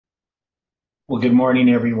Well, good morning,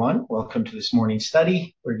 everyone. Welcome to this morning's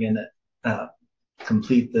study. We're going to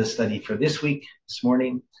complete the study for this week, this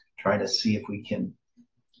morning, try to see if we can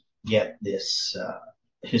get this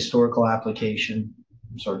historical application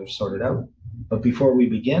sort of sorted out. But before we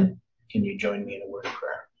begin, can you join me in a word of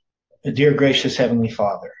prayer? Dear gracious Heavenly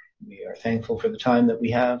Father, we are thankful for the time that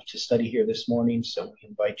we have to study here this morning, so we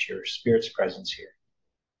invite your Spirit's presence here.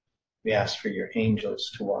 We ask for your angels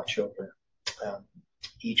to watch over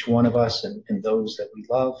each one of us and those that we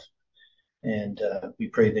love. And we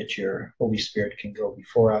pray that your Holy Spirit can go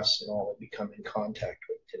before us and all that we come in contact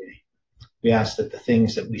with today. We ask that the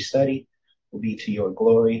things that we study will be to your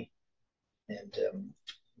glory. And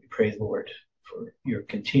we pray, Lord, for your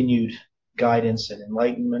continued guidance and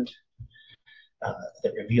enlightenment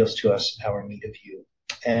that reveals to us our need of you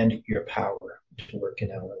and your power to work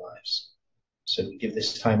in our lives. So we give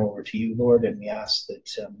this time over to you, Lord, and we ask that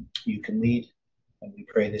you can lead. And we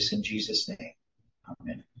pray this in Jesus' name.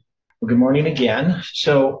 Amen. Well, good morning again.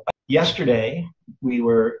 So yesterday we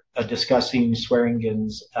were discussing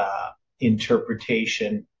Swearingen's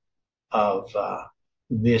interpretation of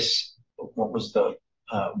this. What was the,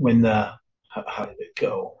 how did it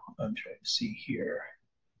go? I'm trying to see here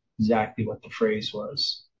exactly what the phrase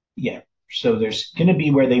was. Yeah. So there's going to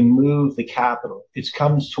be where they move the capital. It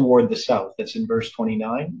comes toward the south. That's in verse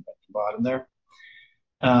 29 at the bottom there.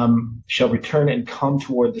 Shall return and come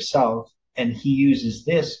toward the south. And he uses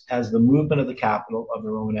this as the movement of the capital of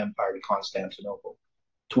the Roman Empire to Constantinople,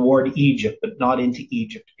 toward Egypt, but not into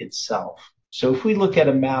Egypt itself. So if we look at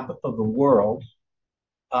a map of the world,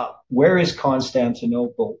 where is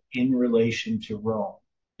Constantinople in relation to Rome?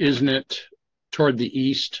 Isn't it toward the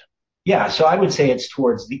east? Yeah, so I would say it's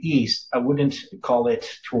towards the east. I wouldn't call it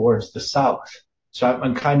towards the south. So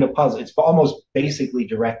I'm kind of puzzled. It's almost basically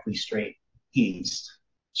directly straight east.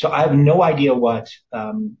 So I have no idea what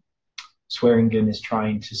Swearingen is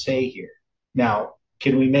trying to say here. Now,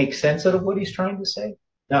 can we make sense out of what he's trying to say?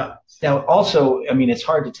 Now also, I mean, it's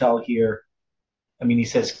hard to tell here. I mean, he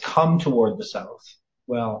says, come toward the south.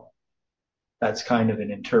 Well, that's kind of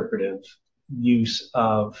an interpretive use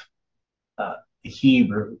of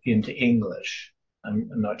Hebrew into English. I'm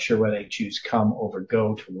not sure why they choose come over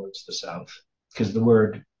go towards the south, because the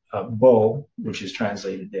word bo, which is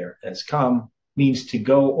translated there as come, means to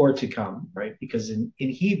go or to come, right? Because in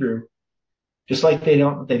Hebrew, just like they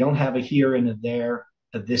don't have a here and a there,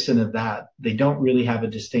 a this and a that, they don't really have a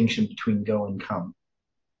distinction between go and come,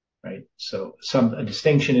 right? So a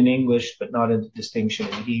distinction in English, but not a distinction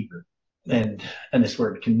in Hebrew. And this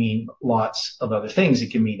word can mean lots of other things.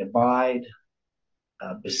 It can mean abide,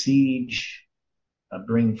 besiege,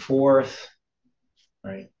 bring forth,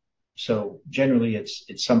 right? So generally it's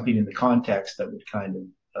something in the context that would kind of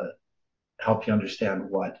help you understand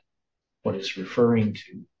what it's referring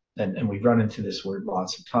to. And we've run into this word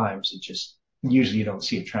lots of times. It just, usually you don't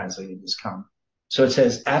see it translated as come. So it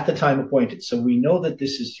says, at the time appointed. So we know that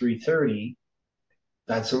this is 330.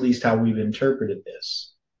 That's at least how we've interpreted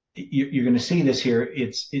this. You're going to see this here.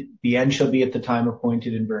 The end shall be at the time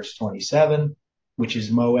appointed in verse 27, which is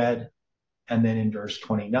Moed, and then in verse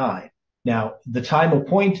 29. Now, the time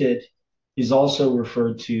appointed is also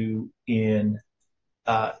referred to in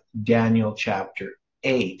Daniel chapter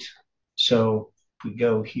 8. So if we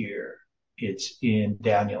go here, it's in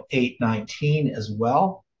Daniel 8:19 as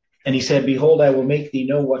well. And he said, behold, I will make thee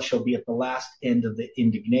know what shall be at the last end of the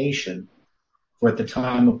indignation, for at the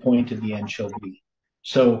time appointed the end shall be.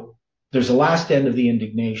 So there's a last end of the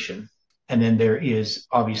indignation, and then there is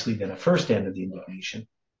obviously then a first end of the indignation.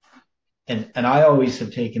 And I always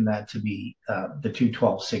have taken that to be the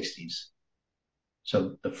 2:1260s.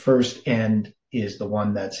 So the first end is the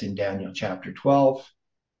one that's in Daniel chapter 12,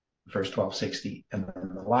 the first 1260, and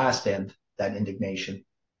then the last end, that indignation,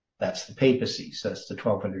 that's the papacy. So that's the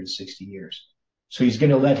 1260 years. So he's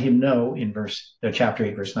going to let him know in chapter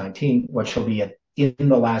 8, verse 19, what shall be in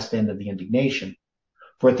the last end of the indignation.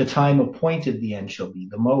 For at the time appointed the end shall be,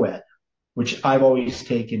 the Moed, which I've always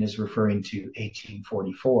taken as referring to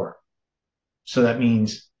 1844. So that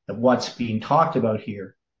means that what's being talked about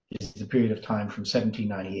here is the period of time from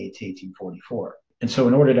 1798 to 1844. And so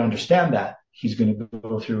in order to understand that, he's going to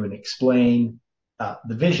go through and explain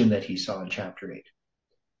the vision that he saw in chapter 8.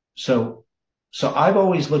 So I've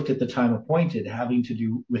always looked at the time appointed having to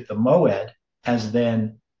do with the Moed as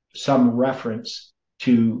then some reference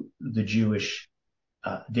to the Jewish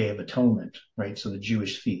Day of Atonement, right? So the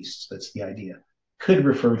Jewish feasts, that's the idea. Could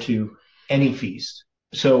refer to any feast.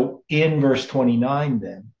 So in verse 29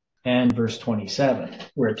 then, and verse 27,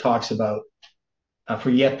 where it talks about,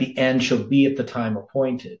 for yet the end shall be at the time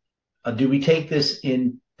appointed. Do we take this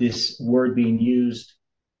in this word being used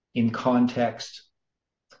in context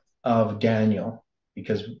of Daniel,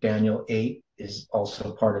 because Daniel 8 is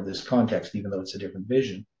also part of this context, even though it's a different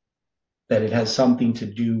vision, that it has something to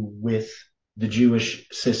do with the Jewish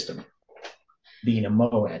system being a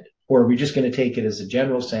moed? Or are we just going to take it as a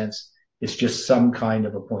general sense? It's just some kind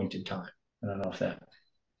of appointed time. I don't know if that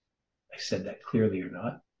I said that clearly or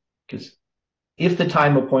not, because if the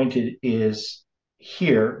time appointed is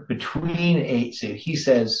here between eight, so he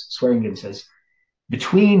says, Swearingen says,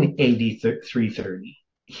 between AD 330,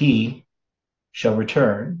 he shall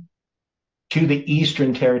return to the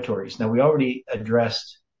Eastern territories. Now, we already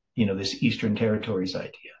addressed, this Eastern territories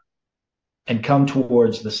idea, and come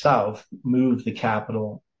towards the south, move the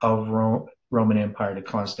capital of Roman Empire to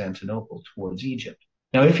Constantinople, towards Egypt.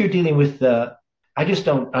 Now, if you're dealing with I just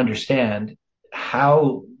don't understand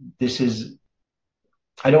how this is,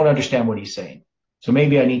 I don't understand what he's saying. So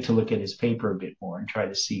maybe I need to look at his paper a bit more and try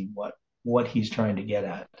to see what he's trying to get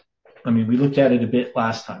at. I mean, we looked at it a bit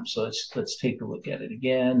last time, so let's take a look at it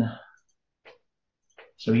again.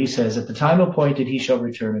 So he says, at the time appointed, he shall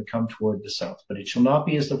return and come toward the south, but it shall not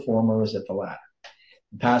be as the former as at the latter.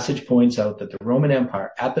 The passage points out that the Roman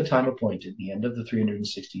Empire, at the time appointed, the end of the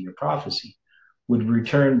 360-year prophecy, would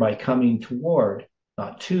return by coming toward,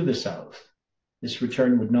 not to the south. This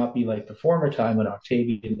return would not be like the former time when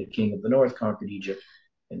Octavian, the king of the north, conquered Egypt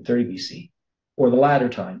in 30 BC, or the latter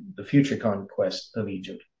time, the future conquest of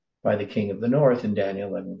Egypt by the king of the north in Daniel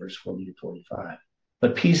 11, verse 40 to 45.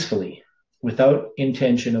 But peacefully, without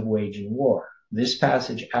intention of waging war. This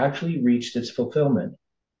passage actually reached its fulfillment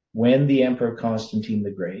when the Emperor Constantine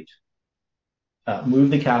the Great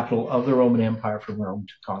moved the capital of the Roman Empire from Rome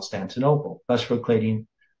to Constantinople, thus relocating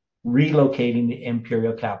the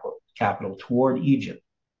imperial capital toward Egypt,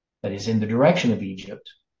 that is, in the direction of Egypt,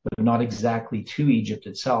 but not exactly to Egypt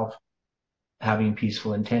itself, having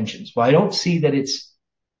peaceful intentions. Well, I don't see that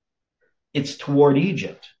it's toward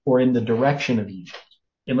Egypt or in the direction of Egypt,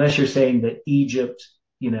 unless you're saying that Egypt,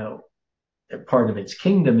 part of its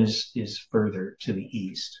kingdom is further to the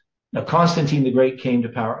east. Now, Constantine the Great came to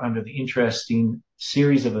power under the interesting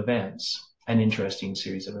series of events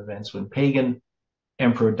when pagan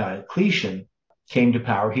Emperor Diocletian came to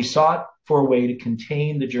power. He sought for a way to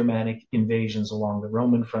contain the Germanic invasions along the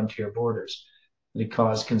Roman frontier borders that had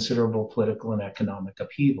caused considerable political and economic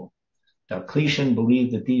upheaval. Diocletian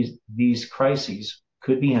believed that these crises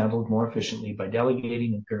could be handled more efficiently by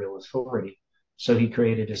delegating imperial authority, so he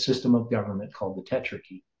created a system of government called the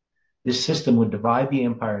Tetrarchy. This system would divide the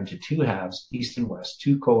empire into two halves, east and west,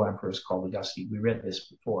 two co-emperors called Augusti. We read this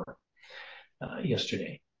before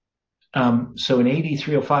yesterday. So in AD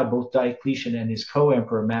 305, both Diocletian and his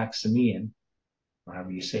co-emperor Maximian, or however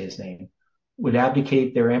you say his name, would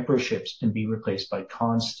abdicate their emperorships and be replaced by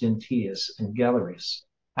Constantius and Galerius.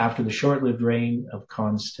 After the short-lived reign of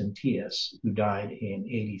Constantius, who died in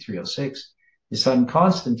AD 306, his son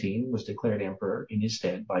Constantine was declared emperor in his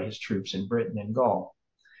stead by his troops in Britain and Gaul.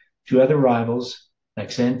 Two other rivals,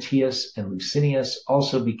 Maxentius and Licinius,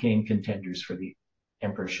 also became contenders for the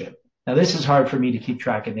emperorship. Now, this is hard for me to keep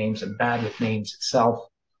track of names. I'm bad with names itself.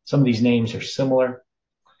 Some of these names are similar,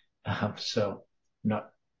 so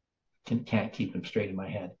can't keep them straight in my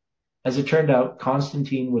head. As it turned out,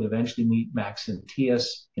 Constantine would eventually meet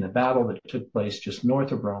Maxentius in a battle that took place just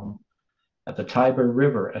north of Rome at the Tiber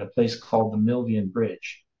River at a place called the Milvian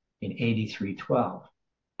Bridge in AD 312.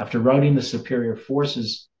 After routing the superior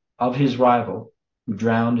forces of his rival, who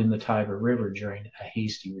drowned in the Tiber River during a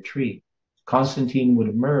hasty retreat, Constantine would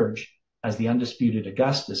emerge as the undisputed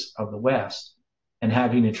Augustus of the West, and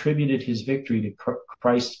having attributed his victory to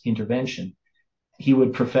Christ's intervention, he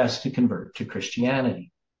would profess to convert to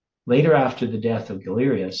Christianity. Later, after the death of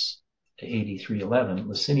Galerius, AD 311,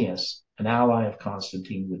 Licinius, an ally of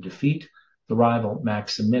Constantine, would defeat the rival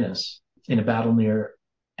Maximinus in a battle near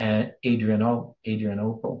Adrianople,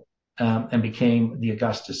 and became the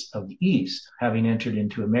Augustus of the East. Having entered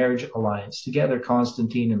into a marriage alliance together,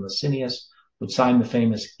 Constantine and Licinius would sign the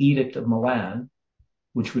famous Edict of Milan,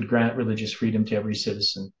 which would grant religious freedom to every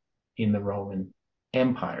citizen in the Roman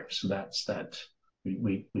Empire. So that's that.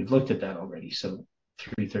 We've looked at that already. So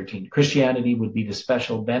 313. Christianity would be the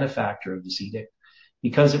special benefactor of this edict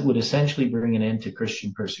because it would essentially bring an end to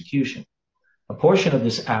Christian persecution. A portion of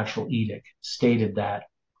this actual edict stated that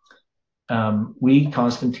we,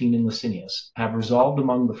 Constantine and Licinius, have resolved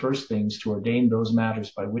among the first things to ordain those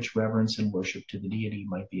matters by which reverence and worship to the deity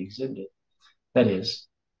might be exhibited. That is,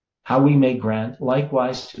 how we may grant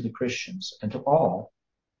likewise to the Christians and to all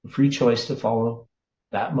the free choice to follow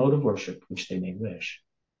that mode of worship which they may wish.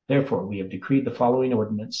 Therefore, we have decreed the following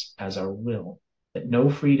ordinance as our will, that no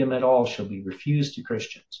freedom at all shall be refused to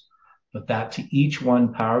Christians, but that to each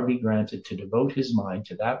one power be granted to devote his mind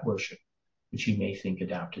to that worship which he may think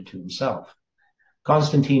adapted to himself.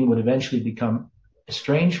 Constantine would eventually become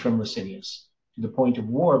estranged from Licinius to the point of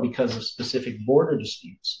war because of specific border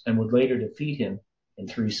disputes, and would later defeat him in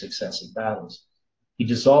 3 successive battles. He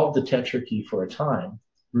dissolved the Tetrarchy for a time,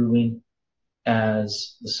 ruling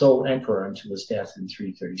as the sole emperor until his death in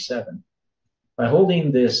 337. By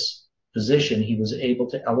holding this position, he was able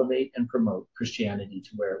to elevate and promote Christianity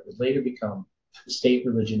to where it would later become the state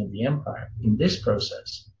religion of the empire. In this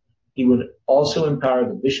process, he would also empower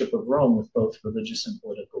the Bishop of Rome with both religious and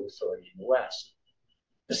political authority in the West.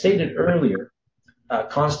 As stated earlier,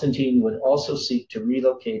 Constantine would also seek to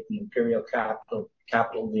relocate the imperial capital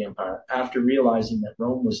of the empire after realizing that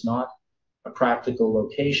Rome was not a practical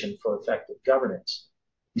location for effective governance.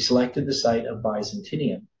 He selected the site of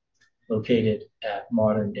Byzantium, located at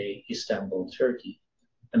modern-day Istanbul, Turkey,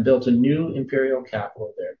 and built a new imperial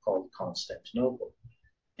capital there called Constantinople,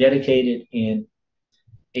 dedicated in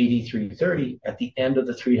AD 330 at the end of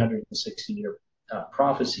the 360-year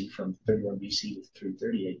prophecy from 31 BC to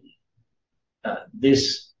 330 AD.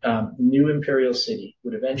 This new imperial city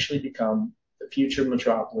would eventually become the future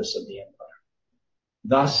metropolis of the empire.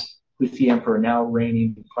 Thus, with the emperor now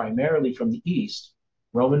reigning primarily from the east,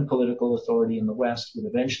 Roman political authority in the west would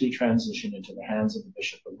eventually transition into the hands of the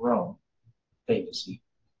Bishop of Rome, papacy,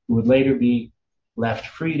 who would later be left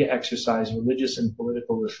free to exercise religious and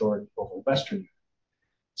political authority over Western Europe.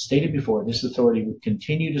 Stated before, this authority would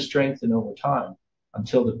continue to strengthen over time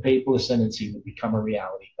until the papal ascendancy would become a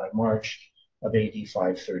reality by March of AD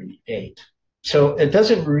 538. So it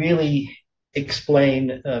doesn't really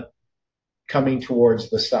explain coming towards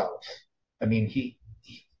the south. I mean,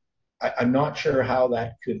 I'm not sure how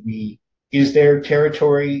that could be. Is there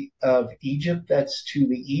territory of Egypt that's to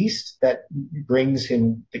the east that brings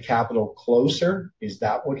him the capital closer? Is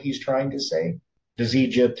that what he's trying to say? Does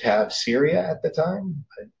Egypt have Syria at the time?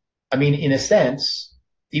 I mean, in a sense,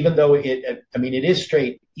 even though it is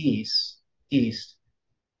straight east,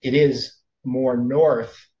 it is more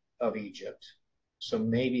north of Egypt. So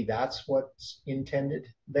maybe that's what's intended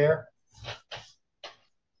there.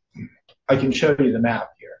 I can show you the map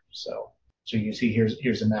here. So you can see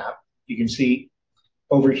here's a map. You can see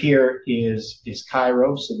over here is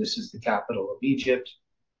Cairo. So this is the capital of Egypt.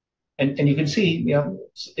 And you can see,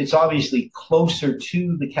 it's obviously closer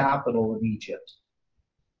to the capital of Egypt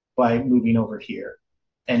by moving over here.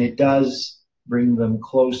 And it does bring them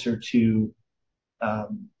closer to,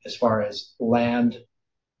 as far as land,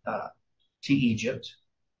 to Egypt,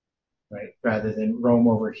 right? Rather than Rome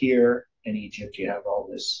over here and Egypt, you have all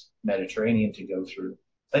this Mediterranean to go through.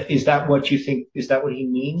 Is that what you think? Is that what he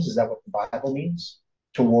means? Is that what the Bible means?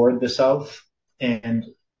 Toward the south? And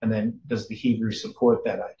then does the Hebrew support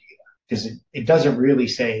that idea? Because it doesn't really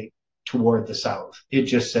say toward the south. It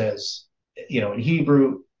just says, in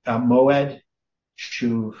Hebrew, moed,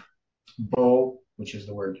 shuv, bo, which is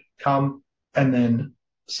the word come, and then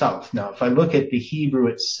south. Now, if I look at the Hebrew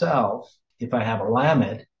itself, if I have a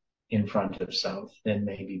lamed in front of south, then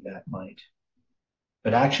maybe that might.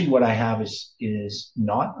 But actually what I have is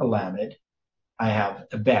not a lamed. I have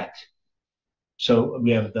a bet. So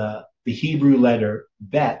we have the Hebrew letter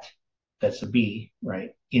bet, that's a B,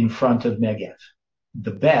 right, in front of Negev.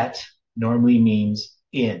 The bet normally means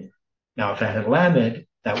in. Now, if I had a lamed,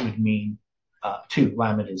 that would mean to.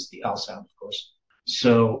 Lamed is the L sound, of course.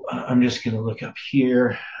 So I'm just going to look up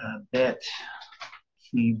here. Bet,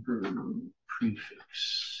 Hebrew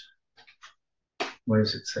prefix. What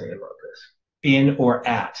does it say about this? In or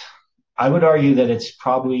at. I would argue that it's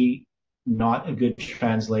probably not a good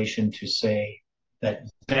translation to say that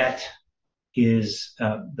bet is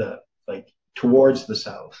towards the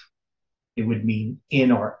south. It would mean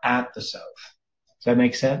in or at the south. Does that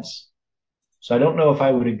make sense? So I don't know if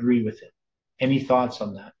I would agree with it. Any thoughts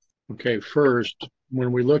on that? Okay, first,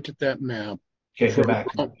 when we looked at that map, okay, go back.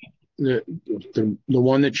 The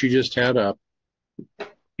one that you just had up.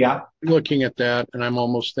 Yeah. Looking at that, and I'm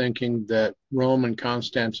almost thinking that Rome and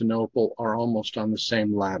Constantinople are almost on the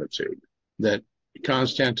same latitude. That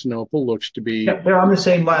Constantinople looks to be. Yep, they're on the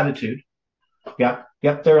same latitude. Yep,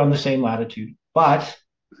 they're on the same latitude. But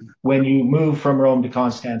when you move from Rome to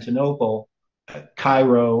Constantinople,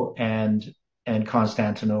 Cairo and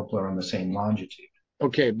Constantinople are on the same longitude.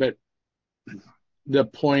 Okay, but the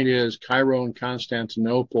point is Cairo and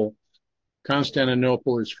Constantinople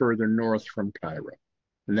is further north from Cairo.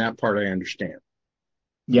 And that part I understand.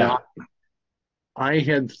 Yeah. Now, I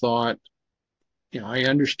had thought, I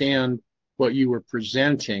understand what you were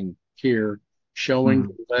presenting here, showing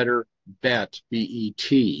the letter bet,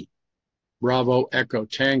 B-E-T, Bravo, Echo,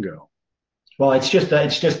 Tango. Well, it's just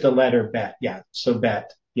the letter bet. Yeah. So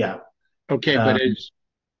bet. Yeah. Okay, but Um,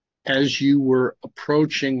 as you were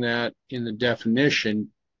approaching that in the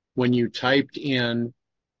definition, when you typed in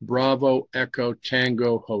Bravo Echo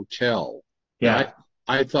Tango Hotel, I yeah.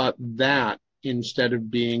 I thought that instead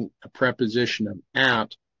of being a preposition of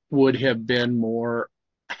at would have been more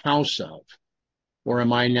house of, or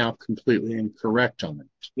am I now completely incorrect on it?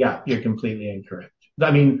 Yeah. You're completely incorrect.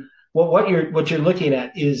 I mean, what you're looking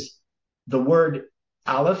at is the word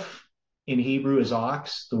aleph in Hebrew is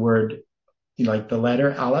ox. The word, like the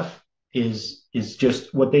letter aleph, is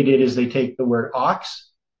just what they did is they take the word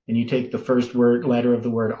ox and you take the first word letter of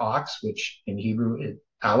the word ox, which in Hebrew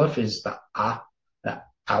aleph is the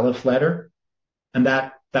aleph letter, and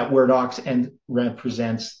that word ox and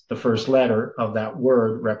represents the first letter of that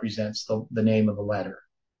word represents the name of the letter.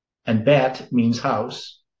 And bet means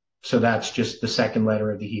house, so that's just the second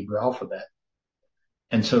letter of the Hebrew alphabet,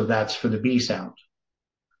 and so that's for the B sound.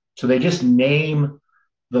 So they just name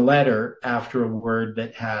the letter after a word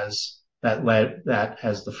that has that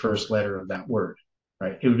has the first letter of that word,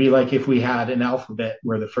 right? It would be like if we had an alphabet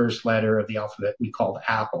where the first letter of the alphabet we called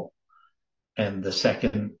apple, and the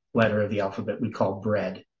second letter of the alphabet we called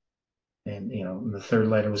bread, and the third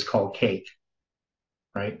letter was called cake,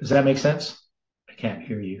 right? Does that make sense? I can't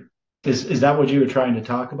hear you. Is that what you were trying to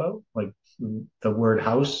talk about? Like the word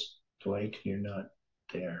house? Dwight, you're not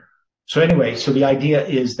there. So anyway, so the idea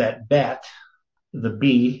is that bet, the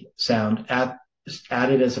B sound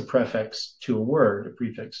added as a prefix to a word, a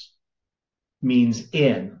prefix, means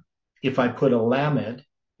in. If I put a lamed,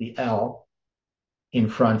 the L, in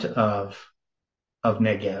front of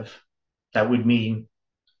Negev, that would mean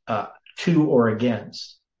to or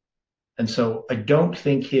against. And so I don't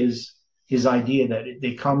think his idea that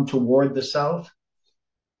they come toward the south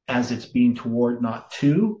as it's being toward, not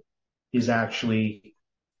to, is actually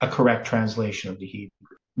a correct translation of the Hebrew.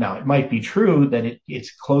 Now, it might be true that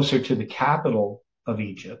it's closer to the capital of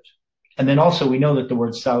Egypt. And then also we know that the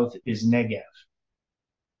word south is Negev,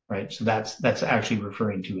 right? So that's actually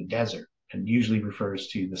referring to a desert and usually refers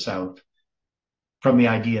to the south from the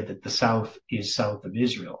idea that the south is south of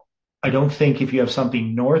Israel. I don't think if you have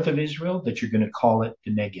something north of Israel that you're going to call it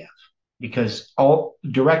the Negev, because all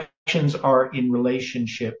directions are in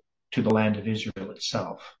relationship to the land of Israel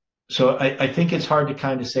itself. So I think it's hard to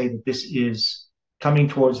kind of say that this is coming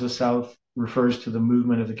towards the south refers to the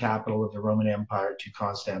movement of the capital of the Roman Empire to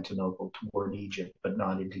Constantinople toward Egypt, but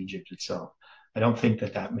not into Egypt itself. I don't think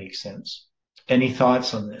that makes sense. Any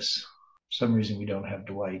thoughts on this? For some reason we don't have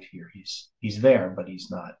Dwight here. He's there, but he's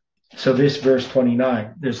not. So this verse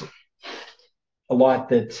 29, there's a lot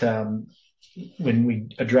that when we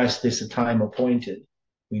address this a time appointed,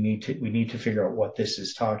 we need to figure out what this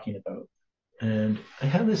is talking about. And I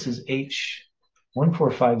have this as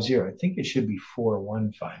H1450. I think it should be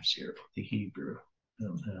 4150, the Hebrew. I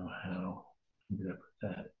don't know how I'm going to put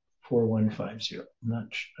that. 4150. I'm not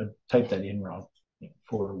sure. I typed that in wrong.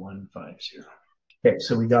 4150. Okay,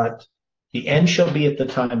 so we got the end shall be at the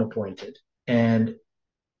time appointed, and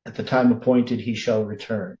at the time appointed he shall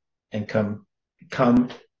return, and come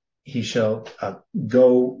he shall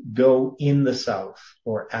go in the south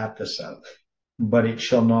or at the south, but it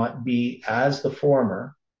shall not be as the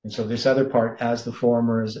former. And so this other part, as the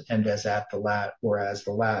former and as at the lat or as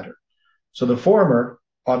the latter. So the former,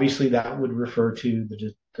 obviously that would refer to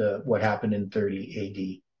the what happened in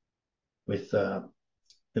 30 AD with the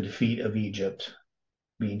defeat of Egypt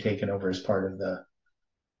being taken over as part of the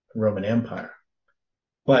Roman Empire.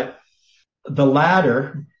 But the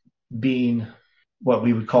latter being what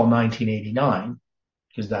we would call 1989,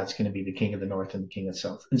 because that's going to be the king of the north and the king of the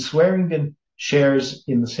south. And Swearingen shares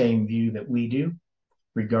in the same view that we do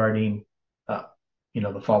regarding,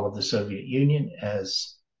 the fall of the Soviet Union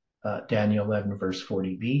as Daniel 11 verse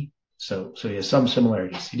 40b. So he has some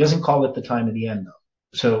similarities. He doesn't call it the time of the end though.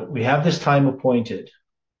 So we have this time appointed.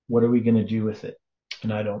 What are we going to do with it?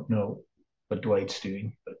 And I don't know what Dwight's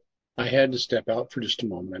doing, but I had to step out for just a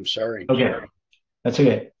moment. I'm sorry. okay, that's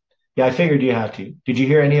okay. Yeah, I figured you had to. Did you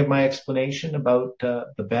hear any of my explanation about the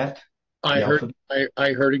bet? I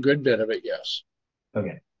heard a good bit of it, yes.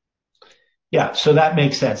 Okay. Yeah, so that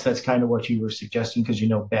makes sense. That's kind of what you were suggesting because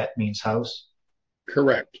bet means house.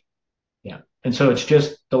 Correct. Yeah. And so it's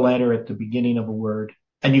just the letter at the beginning of a word.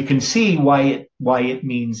 And you can see why it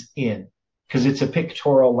means in, because it's a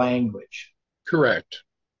pictorial language. Correct.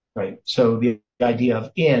 Right. So the idea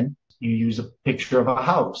of in, you use a picture of a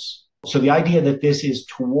house. So the idea that this is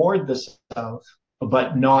toward the south,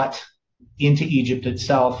 but not into Egypt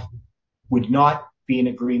itself, would not be in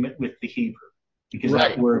agreement with the Hebrew, because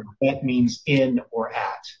Right. that word bet means in or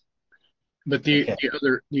at. But Okay.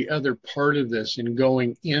 the other part of this in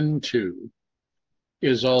going into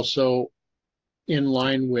is also in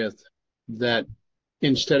line with that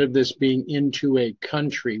instead of this being into a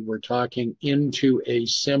country, we're talking into a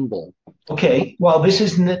symbol. Okay. Well, this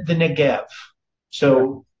is the Negev. Right.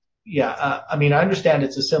 So, yeah, I mean, I understand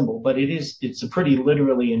it's a symbol, but it's a pretty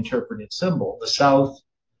literally interpreted symbol. The South,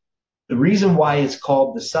 the reason why it's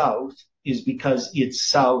called the South is because it's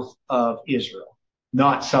south of Israel,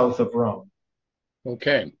 not south of Rome,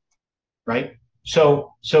 Okay. right?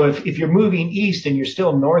 So if you're moving east and you're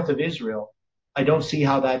still north of Israel, I don't see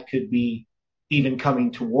how that could be even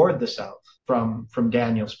coming toward the south from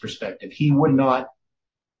Daniel's perspective. He would not,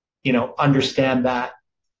 understand that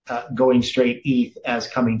going straight east as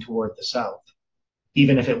coming toward the south,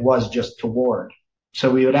 even if it was just toward.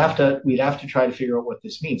 So we'd have to try to figure out what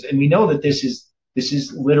this means. And we know that this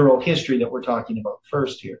is literal history that we're talking about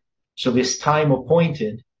first here. So this time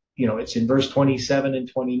appointed, it's in verse 27 and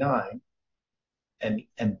 29. And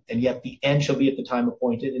yet the end shall be at the time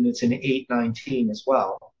appointed, and it's in 8:19 as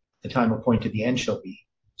well. The time appointed, the end shall be.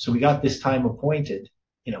 So we got this time appointed.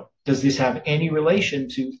 Does this have any relation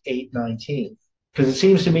to 8:19? Because it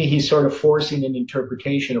seems to me he's sort of forcing an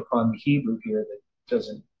interpretation upon the Hebrew here that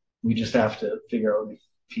doesn't. We just have to figure out if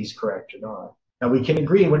he's correct or not. Now we can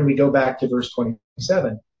agree when we go back to verse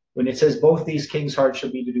 27, when it says both these kings' hearts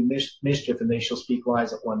shall be to do mischief, and they shall speak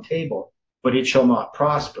lies at one table, but it shall not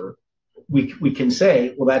prosper. We can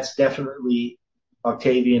say, well, that's definitely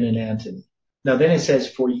Octavian and Antony. Now then it says,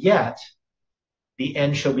 for yet the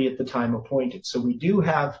end shall be at the time appointed. So we do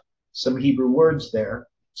have some Hebrew words there.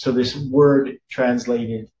 So this word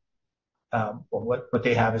translated, what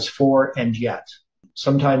they have is for and yet.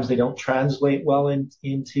 Sometimes they don't translate well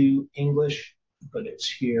into English, but it's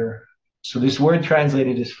here. So this word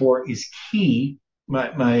translated as for is key.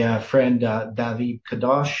 My friend David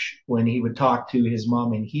Kadosh, when he would talk to his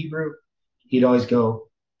mom in Hebrew, he'd always go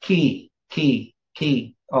key, key,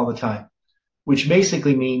 key all the time, which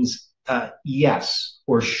basically means yes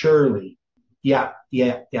or surely. Yeah,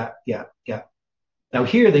 yeah, yeah, yeah, yeah. Now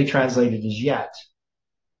here they translate it as yet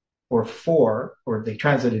or for, or they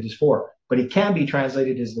translate it as for, but it can be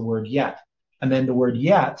translated as the word yet. And then the word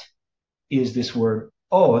yet is this word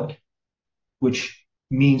od, which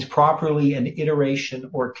means properly an iteration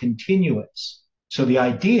or continuance. So the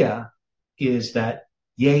idea is that,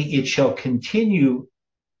 yea, it shall continue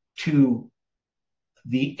to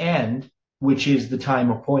the end, which is the time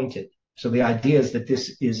appointed. So the idea is that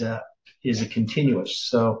this is a continuous.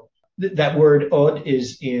 So that word od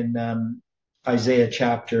is in Isaiah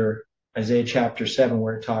chapter 7,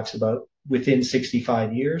 where it talks about within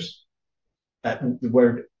 65 years. The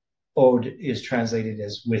word od is translated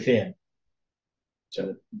as within.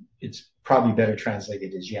 So it's probably better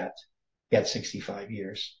translated as yet 65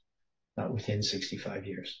 years, not within 65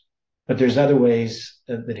 years. But there's other ways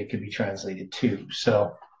that it could be translated too.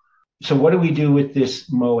 So what do we do with this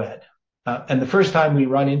moed? And the first time we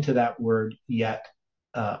run into that word yet,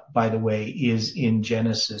 by the way, is in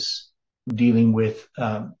Genesis, dealing with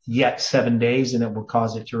yet 7 days, and it will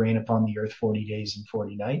cause it to rain upon the earth 40 days and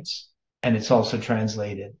 40 nights. And it's also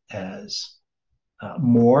translated as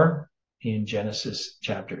more in Genesis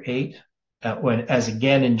chapter 8, as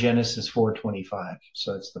again in Genesis 4:25.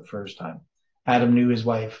 So it's the first time. Adam knew his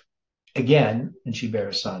wife again, and she bare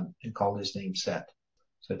a son and called his name Seth.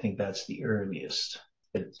 So I think that's the earliest.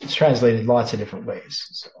 It's translated lots of different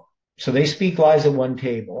ways. So they speak lies at one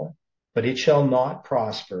table, but it shall not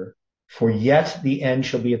prosper, for yet the end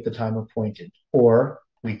shall be at the time appointed. Or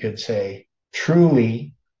we could say,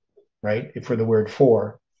 truly, right, for the word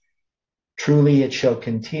for, truly it shall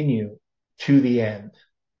continue to the end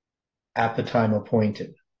at the time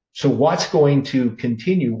appointed. So what's going to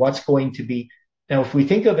continue? What's going to be? Now, if we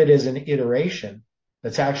think of it as an iteration,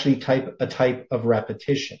 that's actually a type of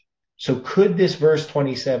repetition. So could this verse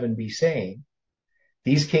 27 be saying,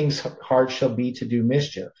 these kings' hearts shall be to do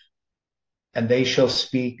mischief, and they shall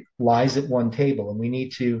speak lies at one table? And we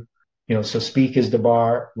need to, so speak is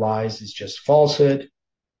debar, lies is just falsehood.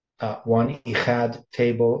 One ichad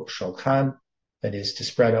table, shulchan, that is to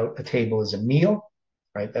spread out a table as a meal,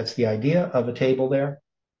 right? That's the idea of a table there.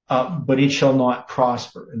 But it shall not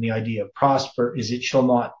prosper. And the idea of prosper is it shall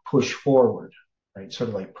not push forward, right? Sort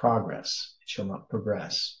of like progress. It shall not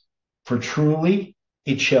progress. For truly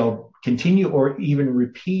it shall continue, or even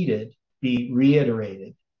repeated, be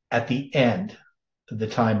reiterated at the end of the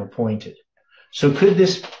time appointed. So could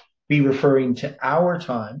this be referring to our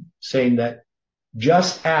time, saying that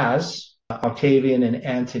just as Octavian and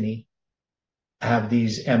Antony have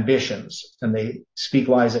these ambitions and they speak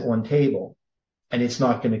lies at one table, and it's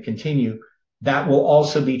not going to continue, that will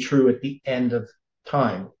also be true at the end of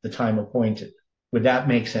time, the time appointed. Would that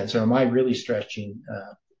make sense? Or am I really stretching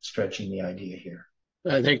the idea here?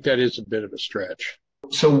 I think that is a bit of a stretch.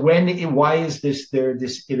 So why is this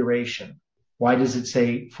iteration? Why does it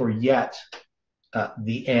say for yet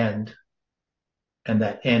the end, and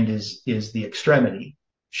that end is the extremity,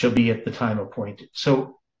 shall be at the time appointed?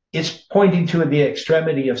 So it's pointing to the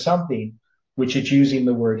extremity of something, which it's using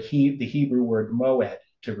the Hebrew word moed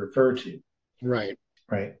to refer to. Right.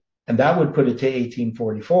 Right. And that would put it to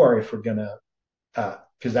 1844 if we're going to,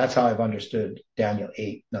 because that's how I've understood Daniel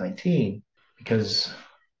 8:19, because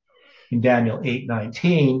in Daniel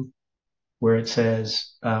 8:19, where it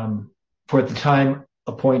says, for at the time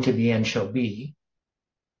appointed the end shall be,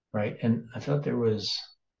 right? And I thought there was,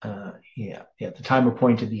 at the time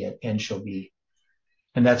appointed the end shall be.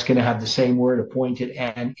 And that's going to have the same word appointed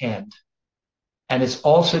and end. And it's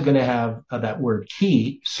also going to have that word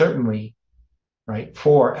key, certainly, right?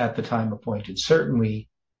 For at the time appointed, certainly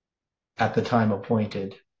at the time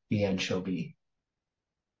appointed, the end shall be.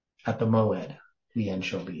 At the moed, the end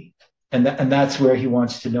shall be. And that's where he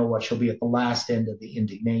wants to know what shall be at the last end of the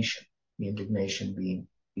indignation being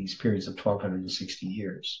these periods of 1260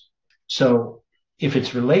 years. So if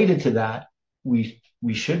it's related to that, we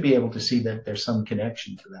should be able to see that there's some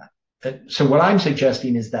connection to that. So what I'm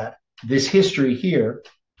suggesting is that this history here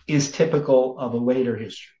is typical of a later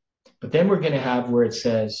history. But then we're going to have where it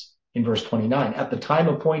says in verse 29, at the time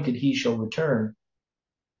appointed he shall return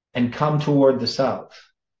and come toward the south,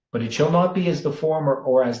 but it shall not be as the former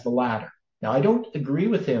or as the latter. Now, I don't agree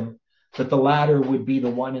with him that the latter would be the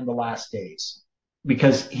one in the last days,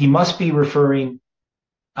 because he must be referring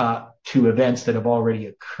to events that have already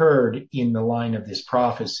occurred in the line of this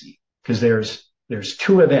prophecy, because there's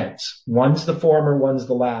two events. One's the former, one's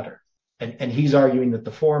the latter. And he's arguing that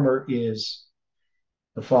the former is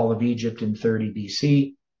the fall of Egypt in 30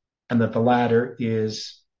 BC, and that the latter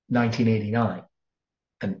is 1989.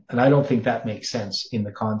 And I don't think that makes sense in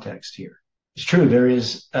the context here. It's true,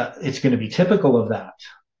 it's going to be typical of that,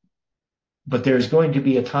 but there's going to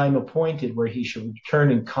be a time appointed where he shall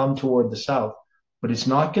return and come toward the south, but it's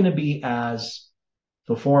not going to be as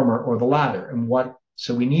the former or the latter.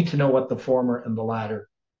 So we need to know what the former and the latter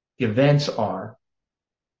events are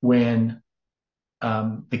when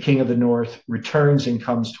the king of the north returns and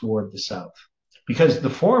comes toward the south. Because the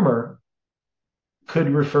former could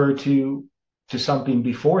refer to something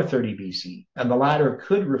before 30 BC, and the latter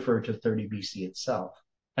could refer to 30 BC itself.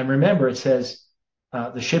 And remember, it says,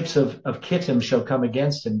 the ships of Kittim shall come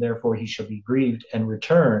against him, therefore he shall be grieved and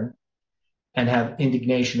return and have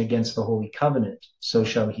indignation against the holy covenant. So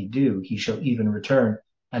shall he do. He shall even return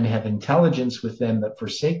and have intelligence with them that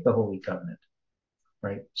forsake the holy covenant.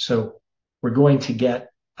 Right? So we're going to get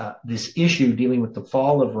this issue dealing with the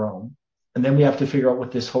fall of Rome, and then we have to figure out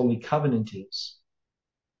what this holy covenant is.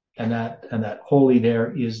 And that holy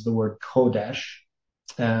there is the word Kodesh,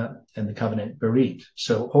 and the covenant Berit.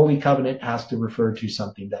 So holy covenant has to refer to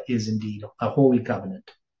something that is indeed a holy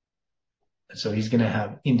covenant. So he's going to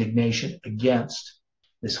have indignation against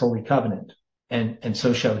this holy covenant. And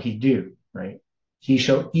so shall he do, right? He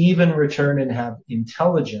shall even return and have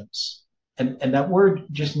intelligence. And that word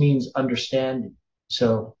just means understanding.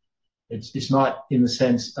 So it's not in the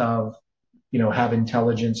sense of, have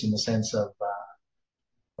intelligence in the sense of,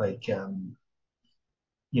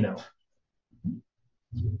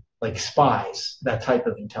 like spies, that type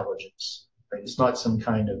of intelligence, right? It's not some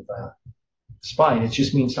kind of spying. It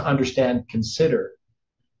just means to understand, consider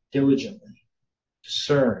diligently,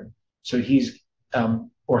 discern. So he's,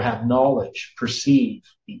 or have knowledge, perceive,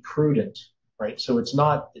 be prudent, right? So it's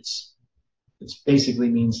basically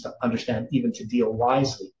means to understand, even to deal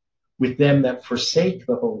wisely with them that forsake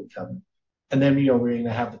the holy covenant. And then, we're going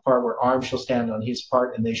to have the part where arms shall stand on his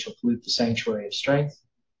part, and they shall pollute the sanctuary of strength,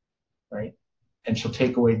 right? And shall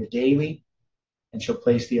take away the daily, and shall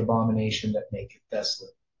place the abomination that maketh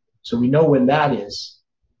desolate. So we know when that is.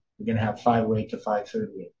 We're going to have 508 to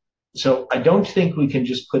 538. So I don't think we can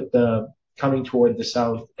just put the coming toward the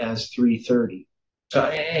south as 330. So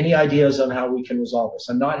any ideas on how we can resolve this?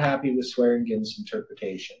 I'm not happy with Swearingen's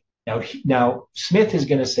interpretation. Now Smith is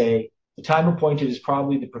going to say the time appointed is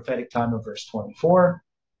probably the prophetic time of verse 24,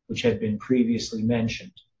 which had been previously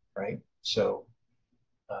mentioned, right? So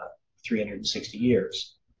 360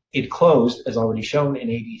 years. It closed, as already shown, in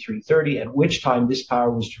AD 330, at which time this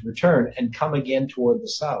power was to return and come again toward the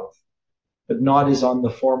south, but not as on the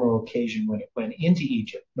former occasion when it went into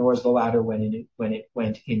Egypt, nor as the latter when it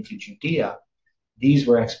went into Judea. These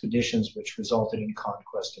were expeditions which resulted in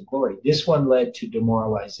conquest and glory. This one led to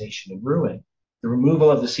demoralization and ruin, The removal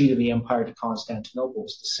of the seat of the empire to Constantinople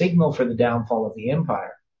was the signal for the downfall of the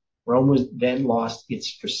empire. Rome was then lost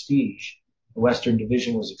its prestige. The Western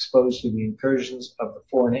division was exposed to the incursions of the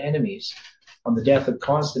foreign enemies. On the death of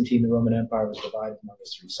Constantine, the Roman Empire was divided among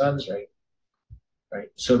his three sons, right? Right.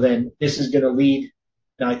 So then this is going to lead.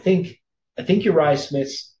 Now I think Uriah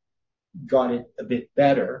Smith's got it a bit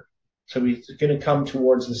better. So he's going to come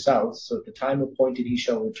towards the south. So at the time appointed, he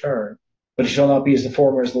shall return, but it shall not be as the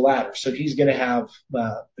former as the latter. So he's going to have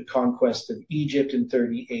the conquest of Egypt in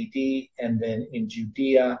 30 AD, and then in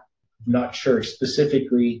Judea. I'm not sure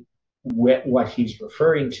specifically what he's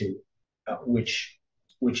referring to, which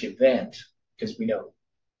event, because we know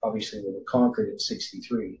obviously they were conquered in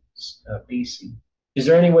 63 BC. Is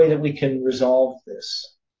there any way that we can resolve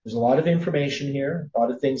this? There's a lot of information here, a lot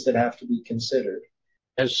of things that have to be considered.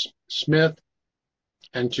 As Smith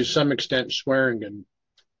and to some extent Swearingen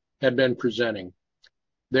had been presenting,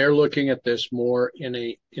 they're looking at this more in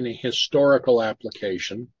a historical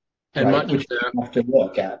application, and right, much which of that we have to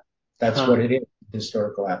look at. That's what it is,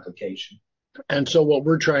 historical application. And so what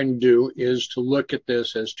we're trying to do is to look at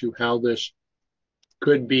this as to how this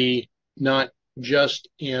could be not just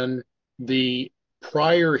in the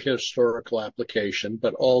prior historical application,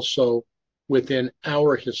 but also within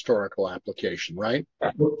our historical application, right?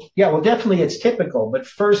 Yeah, well, definitely it's typical. But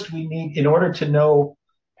first we need, in order to know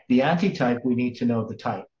the antitype, we need to know the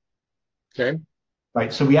type. Okay.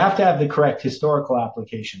 Right. So we have to have the correct historical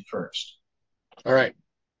application first. All right.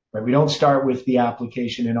 Right. We don't start with the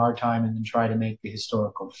application in our time and then try to make the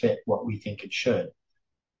historical fit what we think it should.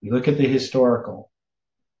 We look at the historical.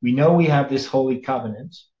 We know we have this holy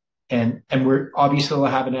covenant, and we're obviously will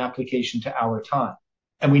have an application to our time.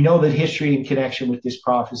 And we know that history in connection with this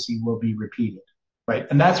prophecy will be repeated, right?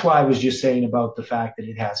 And that's why I was just saying about the fact that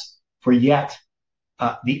it has, for yet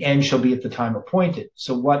the end shall be at the time appointed.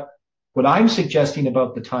 So what I'm suggesting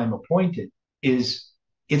about the time appointed is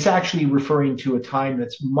it's actually referring to a time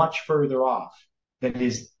that's much further off. That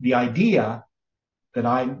is, the idea that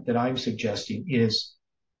I'm suggesting is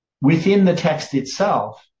within the text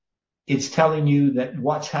itself, it's telling you that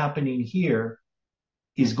what's happening here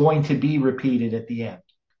is going to be repeated at the end.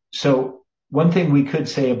 So one thing we could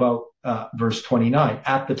say about verse 29,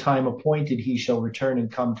 at the time appointed, he shall return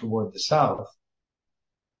and come toward the south,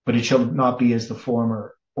 but it shall not be as the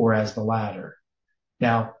former or as the latter.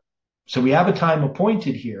 Now, so we have a time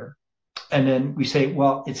appointed here, and then we say,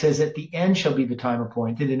 well, it says at the end shall be the time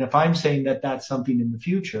appointed. And if I'm saying that that's something in the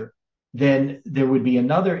future, then there would be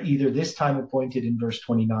another, either this time appointed in verse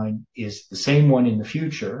 29 is the same one in the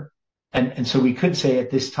future. And so we could say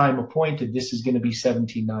at this time appointed, this is going to be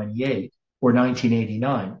 1798 or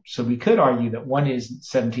 1989. So we could argue that one is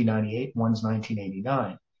 1798, one's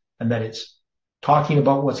 1989, and that it's talking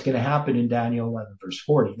about what's going to happen in Daniel 11, verse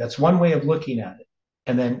 40. That's one way of looking at it.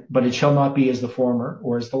 And then, but it shall not be as the former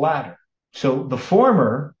or as the latter. So the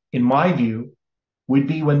former, in my view, would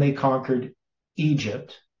be when they conquered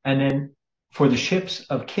Egypt. And then for the ships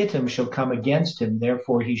of Kittim shall come against him,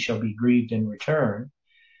 therefore he shall be grieved and return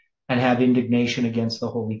and have indignation against the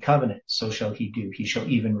holy covenant. So shall he do. He shall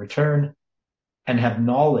even return and have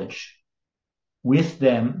knowledge with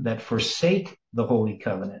them that forsake the holy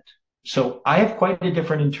covenant. So I have quite a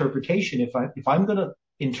different interpretation. If I'm going to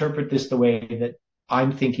interpret this the way that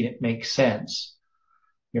I'm thinking it makes sense,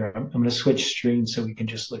 here, I'm going to switch screens so we can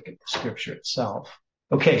just look at the scripture itself.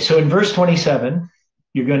 Okay, so in verse 27,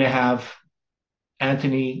 you're going to have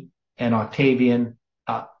Antony and Octavian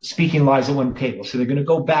speaking lies at one table. So they're going to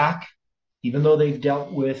go back, even though they've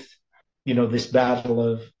dealt with, this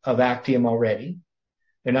battle of Actium already.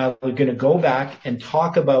 They're now going to go back and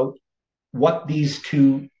talk about what these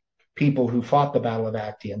two people who fought the Battle of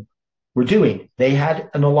Actium were doing. They had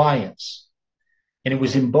an alliance, and it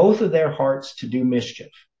was in both of their hearts to do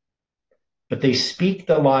mischief. But they speak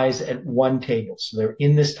the lies at one table. So they're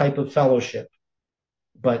in this type of fellowship,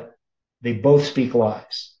 but they both speak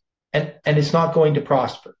lies. And it's not going to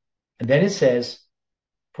prosper. And then it says,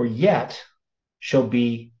 for yet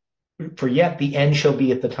the end shall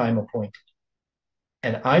be at the time appointed.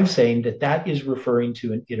 And I'm saying that is referring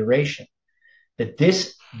to an iteration. That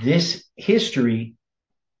this history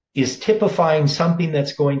is typifying something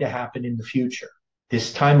that's going to happen in the future.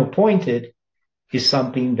 This time appointed is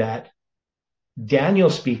something that Daniel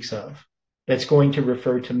speaks of that's going to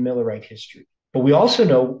refer to Millerite history. But we also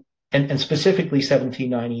know, and specifically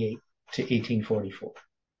 1798 to 1844.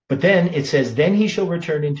 But then it says, then he shall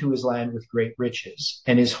return into his land with great riches,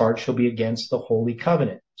 and his heart shall be against the holy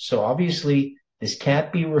covenant. So obviously, this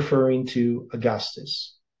can't be referring to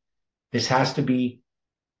Augustus. This has to be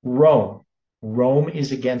Rome. Rome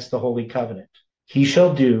is against the holy covenant. He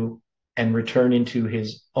shall do and return into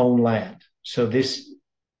his own land. So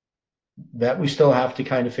that we still have to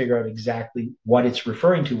kind of figure out exactly what it's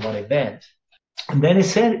referring to, what event. And then it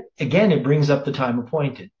said, again, it brings up the time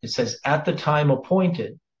appointed. It says, at the time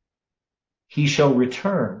appointed, he shall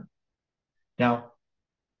return. Now,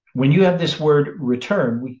 when you have this word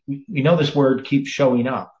return, we know this word keeps showing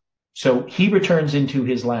up. So he returns into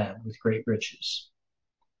his land with great riches.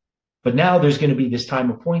 But now there's going to be this time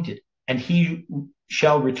appointed, and he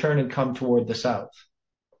shall return and come toward the south.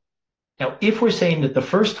 Now, if we're saying that the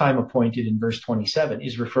first time appointed in verse 27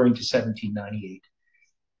 is referring to 1798,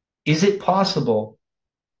 is it possible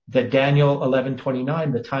that Daniel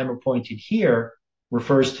 11:29, the time appointed here,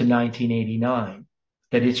 refers to 1989,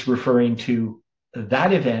 that it's referring to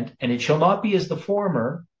that event, and it shall not be as the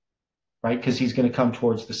former, right, because he's going to come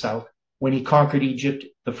towards the south, when he conquered Egypt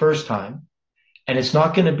the first time, and it's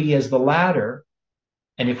not going to be as the latter,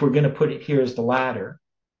 and if we're going to put it here as the latter,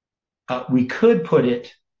 we could put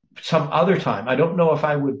it some other time. I don't know if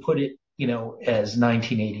I would put it, as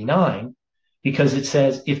 1989, because it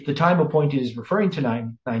says if the time appointed is referring to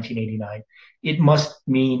 1989, it must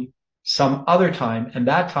mean some other time. And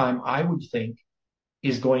that time, I would think,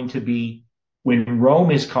 is going to be when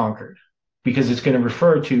Rome is conquered, because it's going to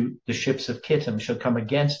refer to the ships of Kittim shall come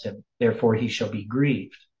against him, therefore he shall be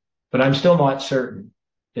grieved. But I'm still not certain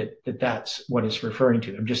that that's what it's referring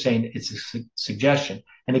to. I'm just saying it's a suggestion.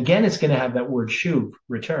 And again, it's going to have that word shuv,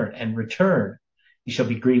 return, and return. He shall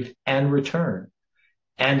be grieved and return,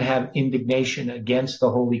 and have indignation against the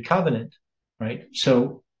Holy Covenant, right?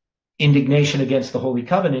 So indignation against the Holy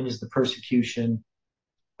Covenant is the persecution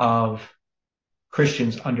of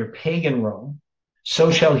Christians under pagan Rome.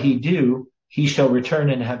 So shall he do, he shall return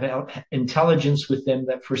and have intelligence with them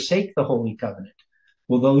that forsake the Holy Covenant.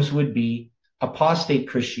 Well, those would be apostate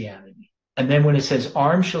Christianity. And then when it says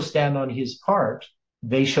arms shall stand on his part,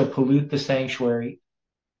 they shall pollute the sanctuary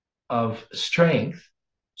of strength.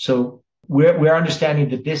 So we're understanding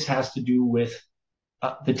that this has to do with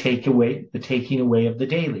the taking away of the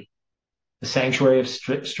daily, the sanctuary of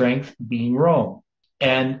strength being Rome,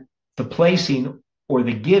 and the placing or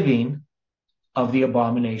the giving of the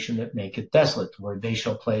abomination that maketh desolate. The word they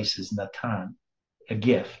shall place is natan, a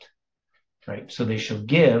gift, right? So they shall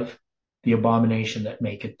give the abomination that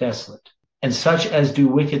maketh desolate. And such as do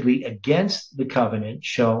wickedly against the covenant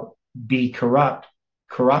shall be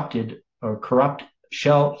corrupted, or corrupt,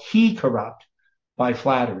 shall he corrupt by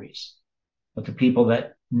flatteries. But the people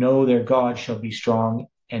that know their God shall be strong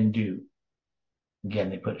and do. Again,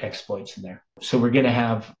 they put exploits in there. So we're going to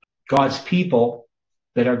have God's people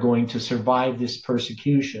that are going to survive this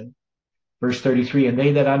persecution. Verse 33, and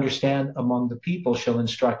they that understand among the people shall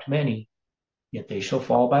instruct many, yet they shall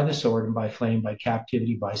fall by the sword and by flame, by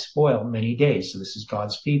captivity, by spoil many days. So this is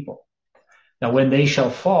God's people. Now when they shall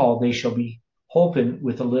fall, they shall be holpen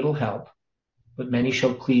with a little help, but many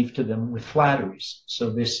shall cleave to them with flatteries.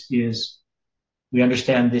 So we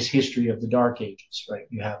understand this history of the Dark Ages, right?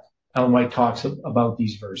 You have Ellen White talks about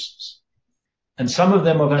these verses. And some of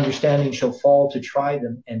them of understanding shall fall to try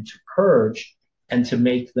them and to purge and to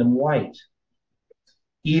make them white,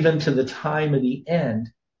 even to the time of the end,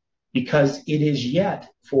 because it is yet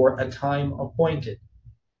for a time appointed.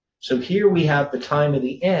 So here we have the time of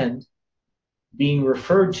the end being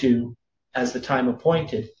referred to as the time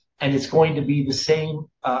appointed, and it's going to be the same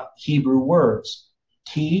Hebrew words,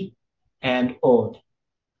 ti and od.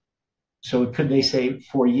 So could they say,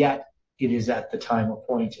 for yet it is at the time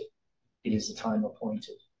appointed. It is the time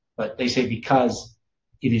appointed. But they say because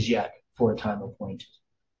it is yet for a time appointed.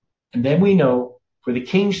 And then we know, for the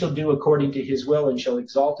king shall do according to his will, and shall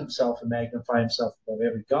exalt himself and magnify himself above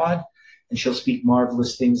every god, and shall speak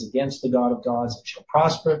marvelous things against the God of gods, and shall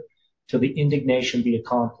prosper till the indignation be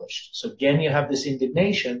accomplished. So again, you have this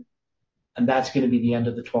indignation, and that's going to be the end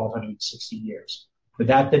of the 1260 years. For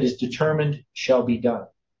that is determined shall be done.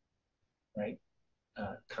 Right?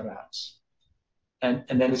 Karatz. And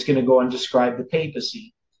then it's going to go and describe the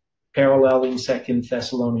papacy, paralleling 2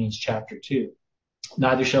 Thessalonians chapter 2.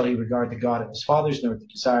 Neither shall he regard the God of his fathers, nor the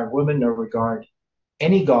desire of women, nor regard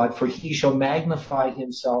any God, for he shall magnify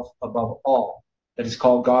himself above all that is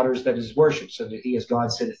called God, or that is worshipped, so that he as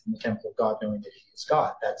God sitteth in the temple of God, knowing that he is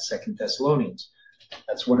God. That's 2 Thessalonians.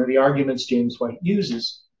 That's one of the arguments James White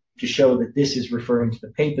uses to show that this is referring to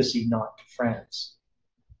the papacy, not to France.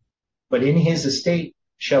 But in his estate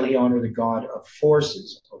shall he honor the God of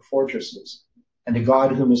forces or fortresses, and the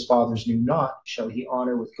God whom his fathers knew not shall he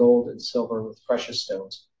honor with gold and silver, with precious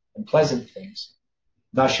stones and pleasant things.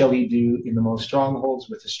 Thus shall he do in the most strongholds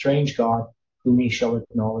with a strange God, whom he shall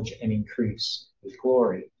acknowledge and increase with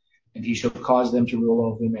glory. And he shall cause them to rule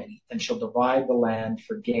over many, and shall divide the land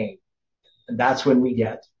for gain. And that's when we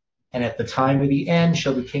get, and at the time of the end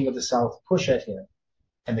shall the king of the south push at him,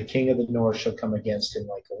 and the king of the north shall come against him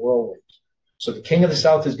like a whirlwind. So the king of the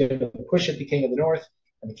south is going to push at the king of the north,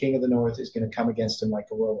 and the king of the north is going to come against him like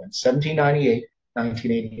a whirlwind. 1798,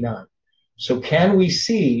 1989. So can we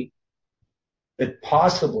see that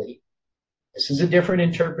possibly, this is a different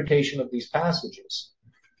interpretation of these passages,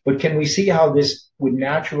 but can we see how this would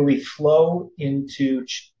naturally flow into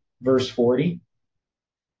verse 40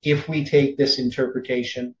 if we take this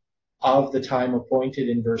interpretation of the time appointed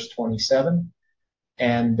in verse 27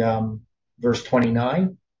 and verse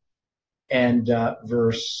 29 and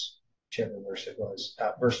whichever verse it was,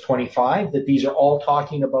 verse 25, that these are all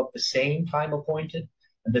talking about the same time appointed,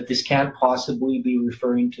 and that this can't possibly be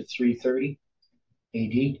referring to 330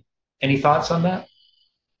 AD. Any thoughts on that?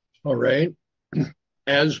 All right.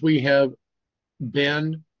 As we have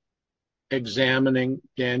been examining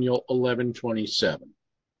Daniel 11:27,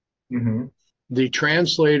 Mm-hmm. the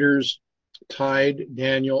translators tied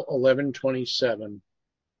Daniel 11:27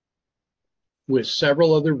 with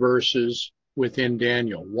several other verses within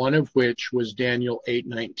Daniel, one of which was Daniel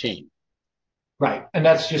 8:19. Right. And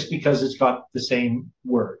that's just because it's got the same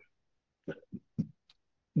word.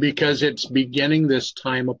 Because it's beginning this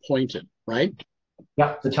time appointed, right?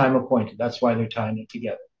 Yeah, the time appointed. That's why they're tying it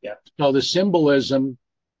together. Yeah. Now, the symbolism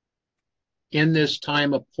in this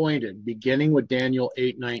time appointed, beginning with Daniel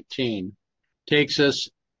 8:19, takes us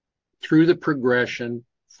through the progression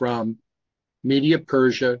from Media,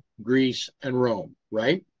 Persia, Greece, and Rome,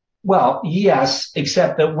 right? Well, yes,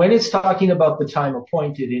 except that when it's talking about the time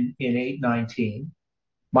appointed in 8:19,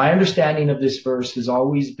 my understanding of this verse has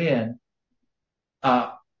always been,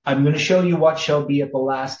 I'm going to show you what shall be at the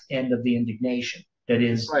last end of the indignation. That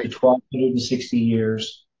is Right. the 1260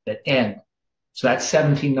 years that end. So that's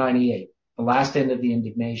 1798, the last end of the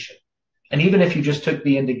indignation. And even if you just took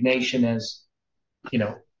the indignation as, the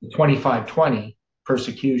 2520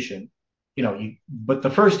 persecution, but the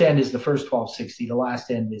first end is the first 1260, the last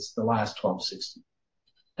end is the last 1260.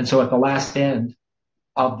 And so at the last end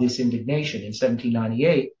of this indignation in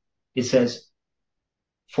 1798, it says,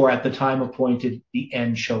 for at the time appointed, the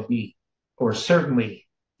end shall be, or certainly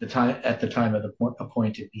at the time of the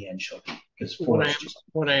appointed, the end shall be. Because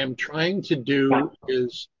what I am trying to do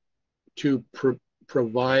is to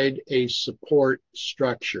provide a support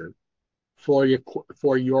structure for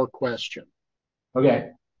your question.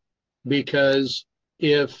 Okay. Because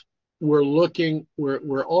if we're looking,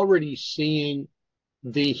 we're already seeing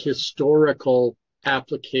the historical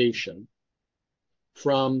application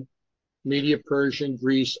from Media, Persian,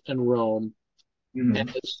 Greece, and Rome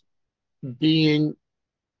as being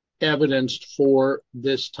evidenced for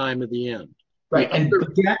this time of the end. Right.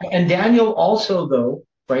 And Daniel also, though,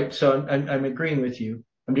 right? So I'm agreeing with you.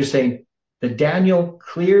 I'm just saying that Daniel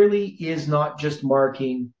clearly is not just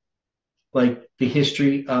marking like the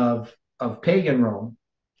history of pagan Rome.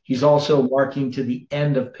 He's also marking to the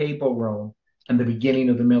end of papal Rome and the beginning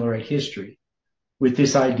of the Millerite history with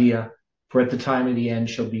this idea, for at the time of the end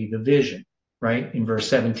shall be the vision, right? In verse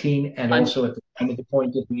 17, and also at the time of the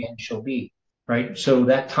point of the end shall be, right? So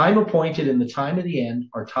that time appointed and the time of the end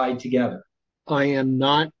are tied together. I am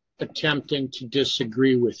not attempting to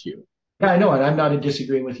disagree with you. Yeah, I know, and I'm not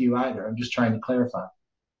disagreeing with you either. I'm just trying to clarify.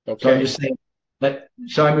 Okay. So I'm just saying that.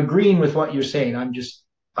 So I'm agreeing with what you're saying. I'm just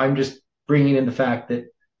bringing in the fact that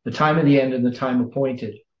the time of the end and the time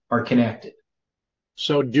appointed are connected.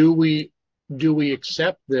 So do we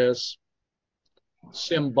accept this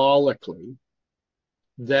symbolically,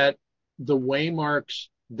 that the waymarks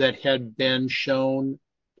that had been shown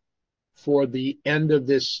for the end of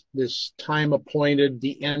this time appointed,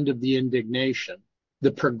 the end of the indignation,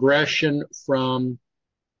 the progression from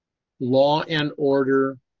law and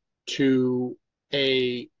order to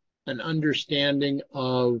an understanding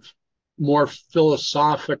of more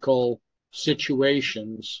philosophical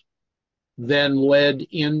situations, then led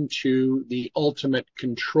into the ultimate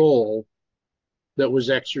control that was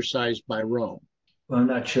exercised by Rome? Well, I'm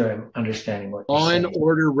not sure I'm understanding what you're Law saying. and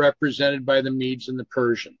order represented by the Medes and the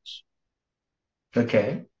Persians.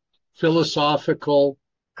 Okay. Philosophical,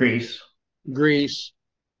 Greece.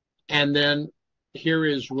 And then here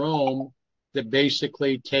is Rome that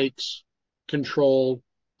basically takes control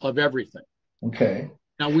of everything. Okay.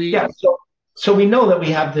 Now so we know that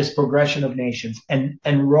we have this progression of nations, and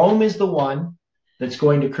Rome is the one that's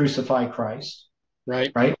going to crucify Christ.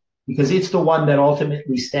 Right. Right? Because it's the one that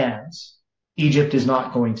ultimately stands. Egypt is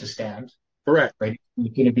not going to stand. Correct. Right?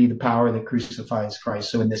 It's going to be the power that crucifies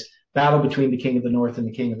Christ. So in this battle between the king of the north and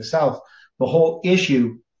the king of the south, the whole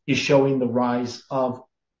issue is showing the rise of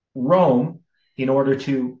Rome in order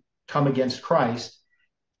to come against Christ.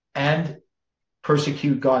 And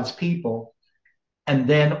persecute God's people, and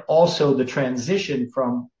then also the transition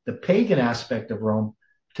from the pagan aspect of Rome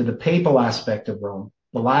to the papal aspect of Rome,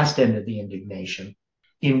 the last end of the indignation,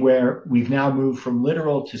 in where we've now moved from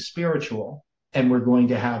literal to spiritual, and we're going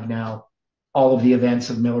to have now all of the events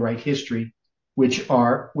of Millerite history, which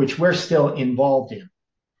we're still involved in,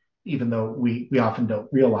 even though we often don't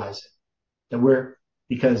realize it.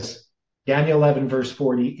 Because Daniel 11, verse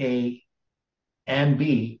 40a and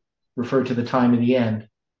b refer to the time of the end,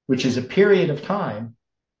 which is a period of time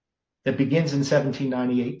that begins in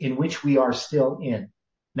 1798, in which we are still in.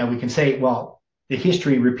 Now we can say, well, the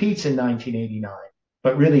history repeats in 1989,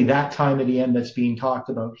 but really that time of the end that's being talked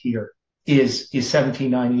about here is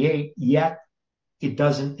 1798, yet it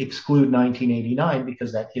doesn't exclude 1989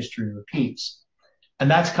 because that history repeats. And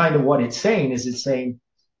that's kind of what it's saying, is it's saying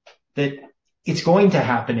that it's going to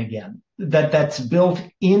happen again, that's built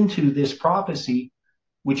into this prophecy,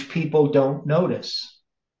 which people don't notice,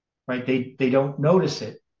 right? They don't notice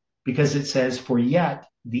it because it says, for yet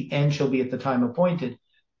the end shall be at the time appointed.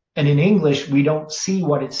 And in English, we don't see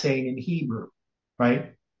what it's saying in Hebrew,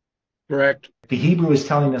 right? Correct. The Hebrew is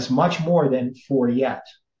telling us much more than for yet.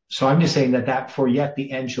 So I'm just saying that for yet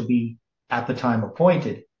the end shall be at the time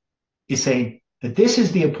appointed is saying that this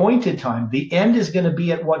is the appointed time. The end is going to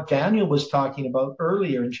be at what Daniel was talking about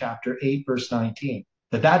earlier in chapter 8, verse 19,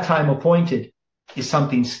 that time appointed is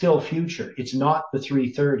something still future. It's not the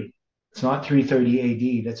 330. It's not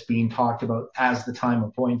 330 AD that's being talked about as the time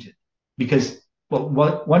appointed. Because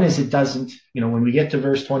one is it doesn't, when we get to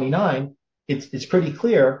verse 29, it's pretty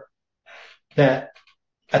clear that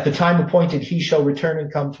at the time appointed, he shall return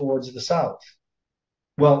and come towards the south.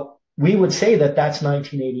 Well, we would say that that's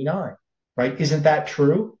 1989, right? Isn't that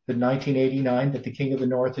true? That 1989, that the king of the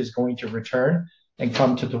north is going to return and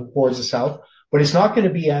come towards the south. But it's not going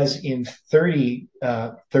to be as in 30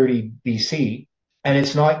 BC, and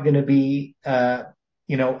it's not going to be,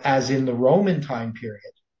 as in the Roman time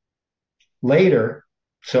period. Later,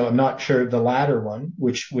 so I'm not sure the latter one,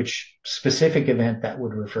 which specific event that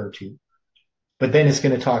would refer to. But then it's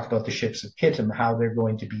going to talk about the ships of Kittim, how they're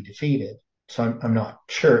going to be defeated. So I'm not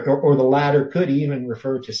sure. Or the latter could even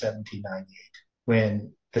refer to 1798,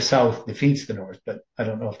 when the South defeats the North, but I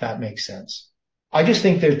don't know if that makes sense. I just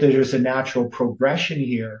think there's a natural progression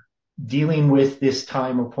here dealing with this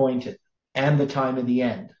time appointed and the time of the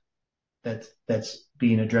end that's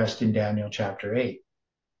being addressed in Daniel chapter 8.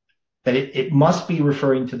 That it must be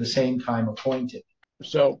referring to the same time appointed.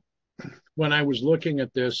 So when I was looking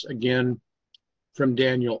at this again from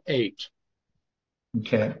Daniel 8,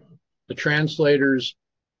 okay, the translators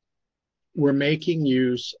were making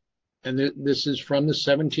use, and this is from the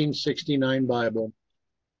 1769 Bible,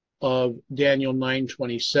 of Daniel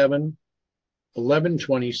 9:27,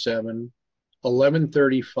 11:27,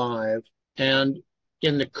 11:35, and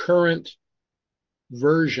in the current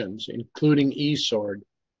versions, including eSword,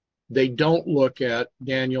 they don't look at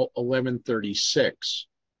Daniel 11:36,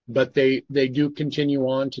 but they do continue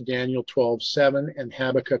on to Daniel 12:7 and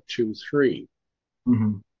Habakkuk 2:3.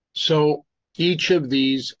 Mm-hmm. So each of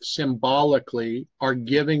these symbolically are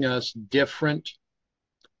giving us different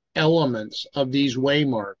elements of these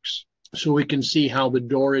waymarks, so we can see how the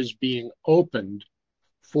door is being opened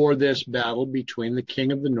for this battle between the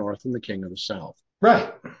king of the north and the king of the south.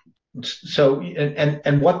 Right. So,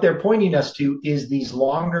 and what they're pointing us to is these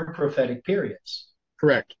longer prophetic periods.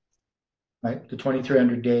 Correct. Right? The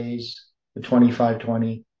 2300 days, the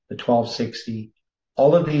 2520, the 1260,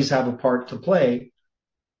 all of these have a part to play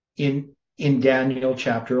in Daniel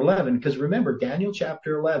chapter 11. Because remember, Daniel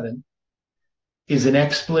chapter 11 is an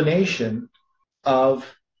explanation of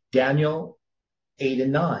Daniel 8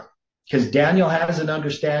 and 9. Because Daniel has an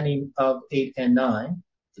understanding of 8 and 9.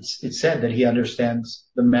 It's said that he understands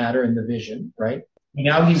the matter and the vision, right?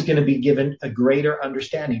 Now he's going to be given a greater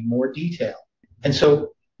understanding, more detail. And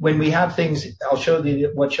so when we have things, I'll show you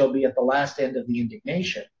what shall be at the last end of the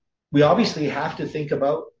indignation. We obviously have to think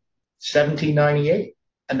about 1798,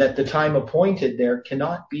 and that the time appointed there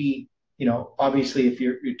cannot be, obviously if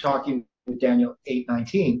you're talking with Daniel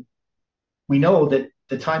 8:19, we know that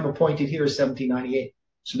the time appointed here is 1798.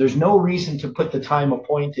 So there's no reason to put the time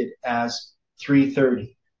appointed as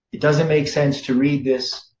 330. It doesn't make sense to read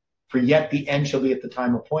this, for yet the end shall be at the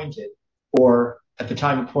time appointed, or at the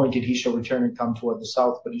time appointed he shall return and come toward the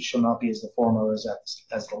south, but it shall not be as the former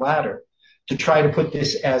as the latter. To try to put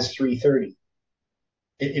this as 330,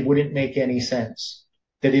 it wouldn't make any sense.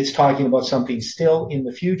 That it's talking about something still in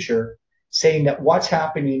the future, saying that what's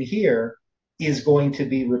happening here is going to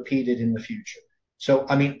be repeated in the future. So,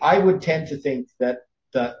 I would tend to think that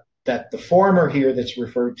the former here that's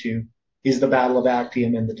referred to is the Battle of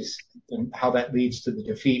Actium and how that leads to the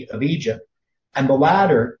defeat of Egypt. And the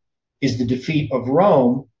latter is the defeat of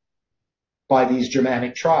Rome by these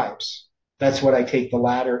Germanic tribes. That's what I take the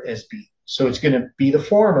latter as being. So it's going to be the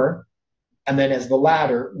former, and then as the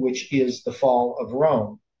latter, which is the fall of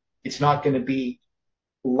Rome. It's not going to be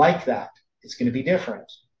like that. It's going to be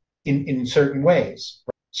different in certain ways.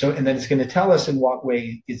 So, and then it's going to tell us in what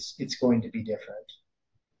way it's going to be different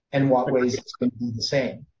and what ways it's going to be the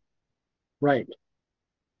same. Right.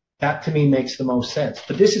 That to me makes the most sense.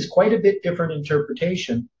 But this is quite a bit different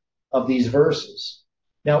interpretation of these verses.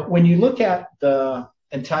 Now, when you look at the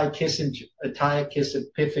Antiochus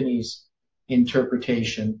Epiphanes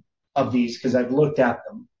interpretation of these, because I've looked at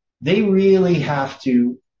them, they really have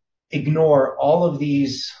to ignore all of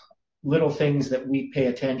these little things that we pay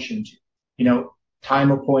attention to. You know,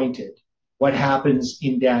 time appointed, what happens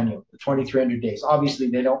in Daniel, the 2300 days. Obviously,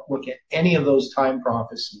 they don't look at any of those time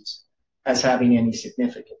prophecies as having any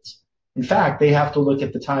significance. In fact, they have to look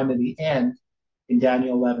at the time of the end in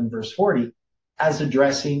Daniel 11, verse 40, as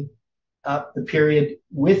addressing the period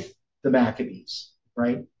with the Maccabees,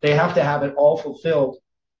 right? They have to have it all fulfilled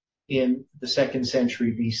in the 2nd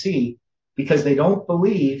century BC because they don't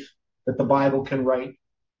believe that the Bible can write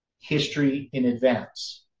history in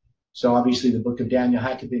advance. So obviously the book of Daniel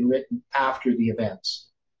had to have been written after the events,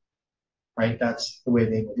 right? That's the way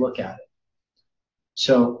they would look at it.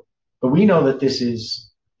 So, but we know that this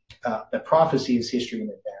is, that prophecy is history in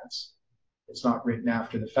advance. It's not written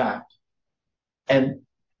after the fact. And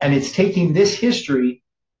it's taking this history,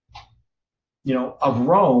 you know, of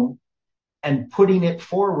Rome and putting it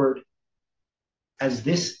forward as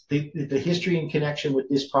this, the history in connection with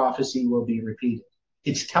this prophecy will be repeated.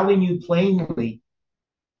 It's telling you plainly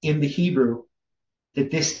in the Hebrew that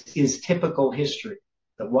this is typical history,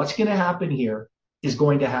 that what's going to happen here is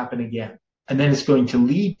going to happen again. And then it's going to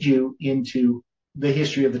lead you into the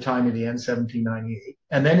history of the time of the end, 1798.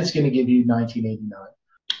 And then it's going to give you 1989.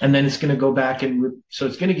 And then it's going to go back so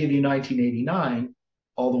it's going to give you 1989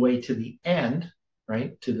 all the way to the end,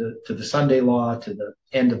 right? To the Sunday law, to the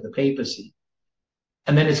end of the papacy.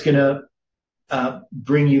 And then it's going to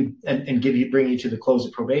bring you bring you to the close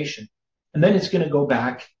of probation. And then it's going to go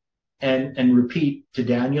back and repeat to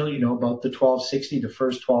Daniel, you know, about the 1260, the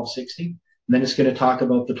first 1260. And then it's going to talk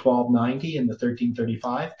about the 1290 and the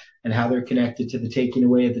 1335 and how they're connected to the taking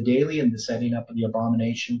away of the daily and the setting up of the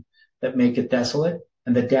abomination that make it desolate.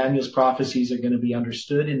 And that Daniel's prophecies are going to be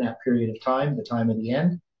understood in that period of time, the time of the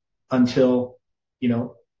end, until, you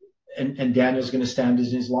know, and Daniel's going to stand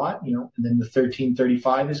as his lot, you know, and then the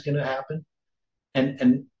 1335 is going to happen.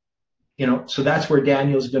 And you know, so that's where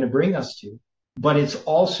Daniel's going to bring us to. But it's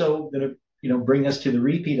also going to, you know, bring us to the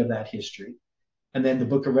repeat of that history. And then the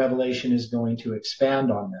book of Revelation is going to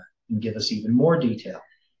expand on that and give us even more detail.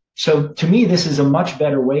 So to me, this is a much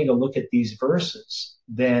better way to look at these verses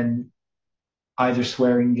than either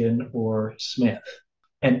Swearingen or Smith.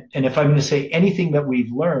 And if I'm going to say anything that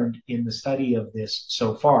we've learned in the study of this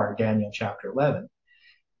so far, Daniel chapter 11,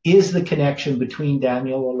 is the connection between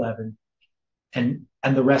Daniel 11 and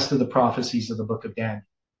the rest of the prophecies of the book of Daniel.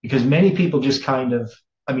 Because many people just kind of,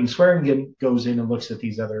 I mean, Swearingen goes in and looks at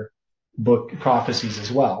these other book prophecies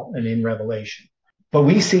as well, and in Revelation. But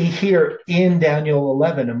we see here in Daniel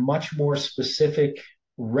 11 a much more specific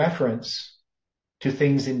reference to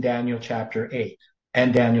things in Daniel chapter 8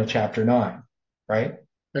 and Daniel chapter 9, right?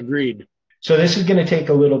 Agreed. So this is going to take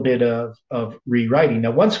a little bit of rewriting.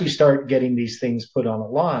 Now, once we start getting these things put on a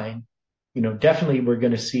line, you know, definitely we're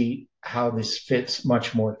going to see how this fits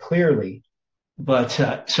much more clearly. But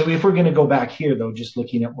so if we're going to go back here, though, just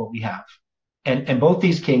looking at what we have, and both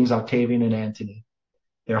these kings, Octavian and Antony,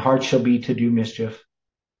 their hearts shall be to do mischief.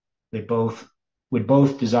 They would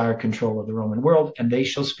both desire control of the Roman world, and they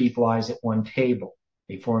shall speak lies at one table.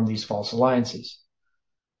 They form these false alliances.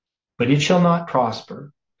 But it shall not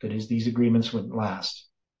prosper, that is, these agreements wouldn't last.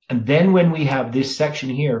 And then when we have this section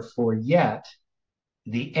here for yet,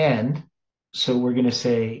 the end, so we're going to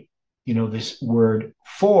say, you know, this word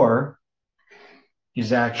for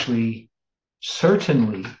is actually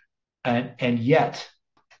certainly and yet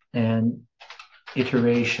and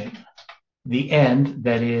iteration. The end,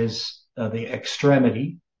 that is the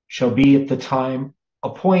extremity, shall be at the time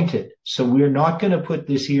appointed. So we're not going to put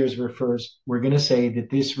this here as refers. We're going to say that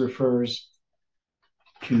this refers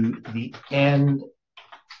to the end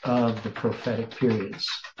of the prophetic periods.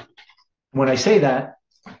 When I say that,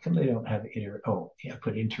 how come they don't have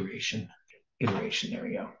put iteration. Iteration, there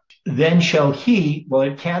we go. Then shall he, well,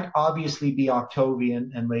 it can't obviously be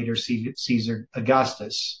Octavian and later Caesar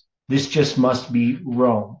Augustus. This just must be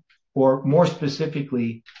Rome, or more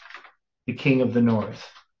specifically, the king of the north.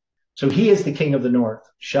 So he is the king of the north,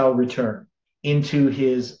 shall return into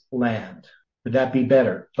his land. Would that be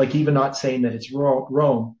better? Like even not saying that it's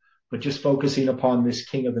Rome, but just focusing upon this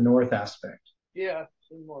king of the north aspect. Yeah,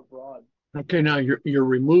 it's more broad. Okay, now you're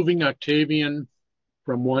removing Octavian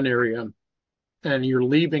from one area and you're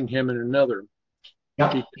leaving him in another.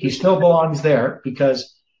 Yeah, he still belongs there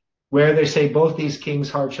because where they say both these kings'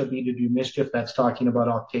 hearts shall be to do mischief, that's talking about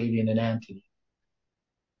Octavian and Antony.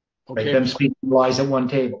 Okay. Right? Them speaking lies at one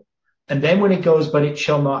table. And then when it goes, but it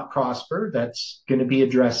shall not prosper, that's going to be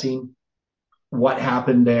addressing what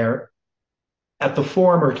happened there at the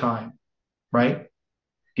former time, right?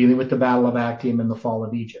 Dealing with the Battle of Actium and the fall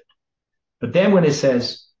of Egypt. But then when it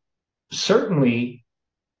says, certainly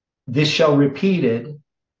this shall repeated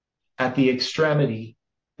at the extremity,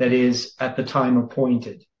 that is at the time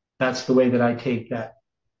appointed. That's the way that I take that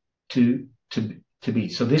to be.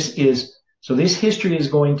 So this history is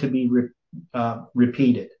going to be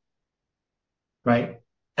repeated, right?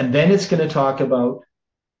 And then it's going to talk about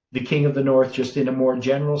the king of the north just in a more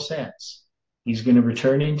general sense. He's going to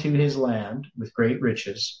return into his land with great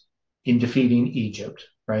riches in defeating Egypt,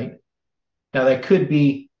 right? Now that could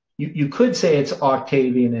be, you could say it's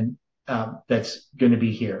Octavian and that's going to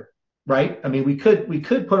be here, right? I mean, we could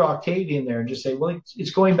put Octavian there and just say, well,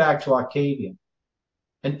 it's going back to Octavian.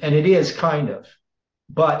 And it is kind of,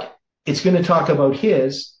 but it's going to talk about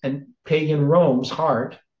his and pagan Rome's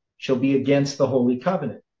heart shall be against the Holy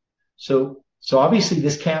Covenant. So obviously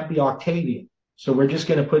this can't be Octavian. So we're just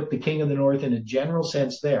going to put the king of the north in a general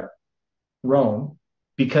sense there, Rome,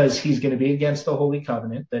 because he's going to be against the Holy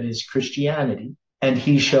Covenant, that is Christianity, and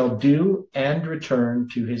he shall do and return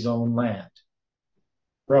to his own land,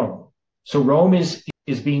 Rome. So Rome is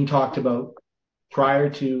being talked about prior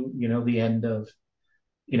to, the end of,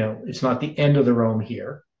 it's not the end of the Rome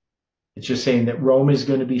here. It's just saying that Rome is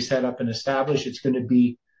going to be set up and established. It's going to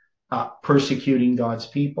be persecuting God's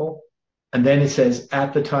people. And then it says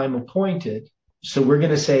at the time appointed. So we're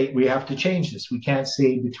going to say we have to change this. We can't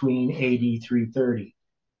say between AD 330,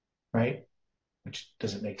 right? Which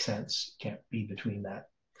doesn't make sense. Can't be between that.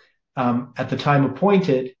 At the time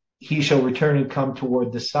appointed, he shall return and come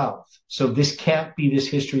toward the south. So this can't be this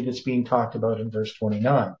history that's being talked about in verse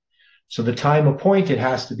 29. So the time appointed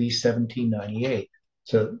has to be 1798.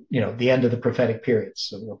 So, the end of the prophetic period.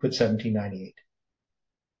 So we'll put 1798.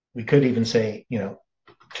 We could even say, to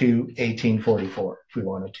 1844 if we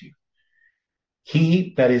wanted to.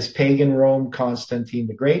 He, that is pagan Rome, Constantine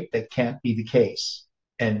the Great, that can't be the case.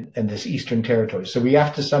 And this Eastern territory. So we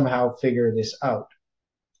have to somehow figure this out.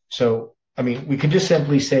 So, we could just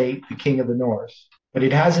simply say the king of the north, but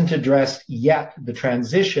it hasn't addressed yet the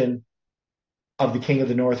transition of the king of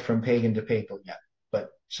the north from pagan to papal yet. But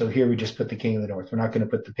so here we just put the king of the north. We're not going to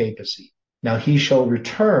put the papacy. Now he shall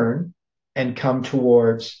return and come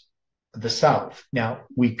towards the south. Now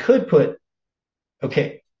we could put,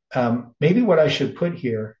 maybe what I should put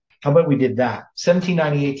here, how about we did that?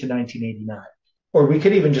 1798 to 1989. Or we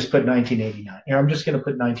could even just put 1989. I'm just going to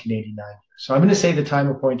put 1989 here. So I'm going to say the time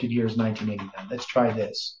appointed here is 1989. Let's try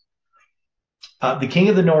this. The king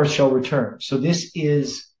of the north shall return. So this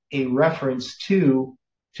is a reference to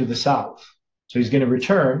the south. So he's going to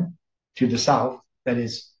return to the south. That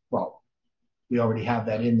is, well, we already have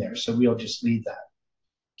that in there. So we'll just leave that.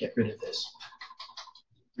 Get rid of this.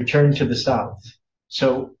 Return to the south.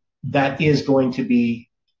 So that is going to be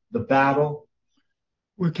the battle.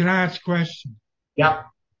 Well, can I ask a question? Yeah.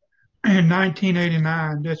 In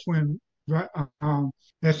 1989, that's when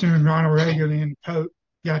Ronald Reagan and the Pope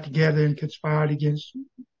got together and conspired against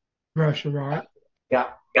Russia, right? Yeah.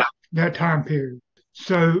 That time period.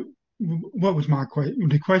 So, what was my question?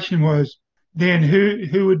 The question was, then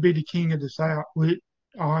who would be the king of the South? All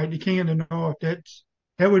right, the king of the North.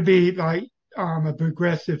 That would be like a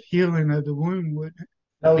progressive healing of the wound, wouldn't it?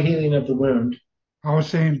 No healing of the wound. I was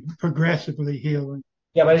saying progressively healing.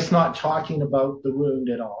 Yeah, but it's not talking about the wound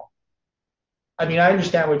at all. I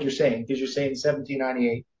understand what you're saying, because you're saying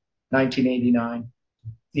 1798, 1989.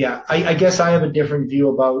 Yeah, I guess I have a different view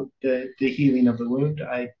about the healing of the wound.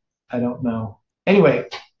 I don't know. Anyway,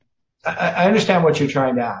 I understand what you're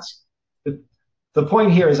trying to ask. The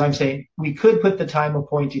point here is I'm saying we could put the time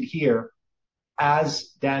appointed here as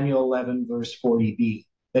Daniel 11 verse 40b.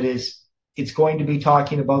 That is, it's going to be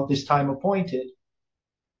talking about this time appointed,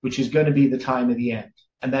 which is going to be the time of the end.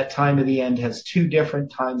 And that time of the end has two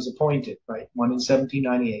different times appointed, right? One in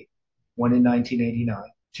 1798, one in 1989.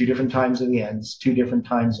 Two different times of the ends, two different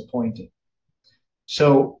times appointed.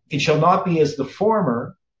 So it shall not be as the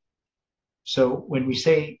former. So when we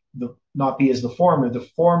say not be as the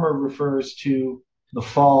former refers to the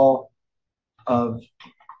fall of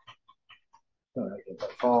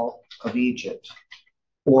of Egypt,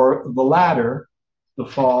 or the latter, the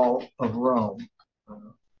fall of Rome.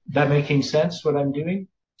 That making sense what I'm doing?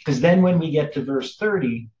 Because then when we get to verse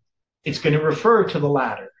 30, it's going to refer to the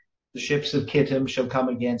latter. The ships of Kittim shall come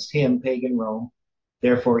against him, pagan Rome.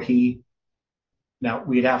 Therefore now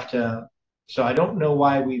we'd have to, so I don't know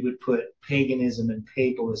why we would put paganism and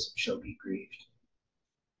papalism shall be grieved.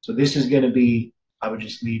 So this is going to be, I would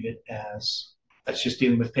just leave it as, that's just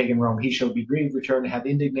dealing with pagan Rome. He shall be grieved, return, and have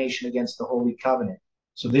indignation against the holy covenant.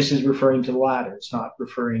 So this is referring to the latter. It's not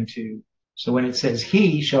referring to, so when it says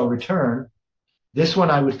he shall return, this one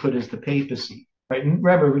I would put as the papacy. Right? And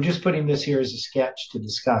remember, we're just putting this here as a sketch to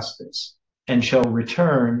discuss this. And shall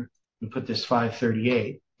return, we put this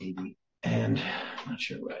 538 maybe, and I'm not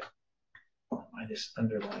sure why this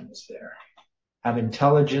underline is there. Have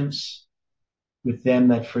intelligence with them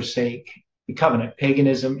that forsake the covenant.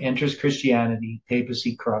 Paganism enters Christianity,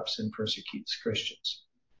 papacy corrupts and persecutes Christians.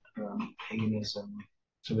 Paganism.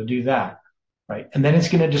 So we'll do that, right? And then it's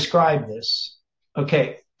going to describe this.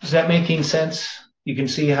 Okay, is that making sense? You can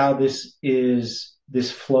see how this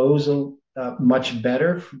flows much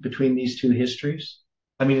better between these two histories.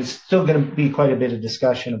 I mean, it's still going to be quite a bit of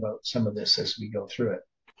discussion about some of this as we go through it.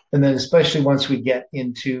 And then especially once we get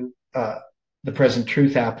into the present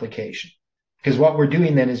truth application. Because what we're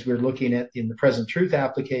doing then is we're looking at in the present truth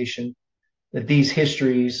application that these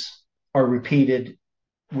histories are repeated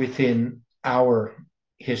within our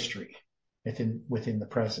history, within the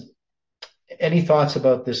present. Any thoughts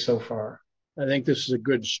about this so far? I think this is a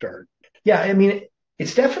good start. Yeah, I mean,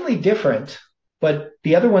 it's definitely different, but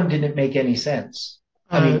the other one didn't make any sense.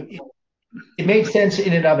 I mean, it made sense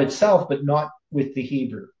in and of itself, but not with the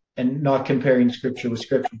Hebrew and not comparing scripture with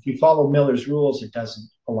scripture. If you follow Miller's rules, it doesn't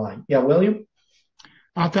align. Yeah, William?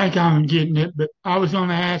 I think I'm getting it, but I was going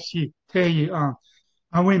to tell you,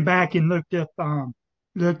 I went back and looked up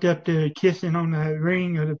the kissing on the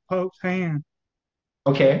ring of the Pope's hand.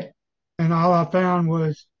 Okay. And all I found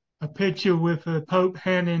was a picture with the Pope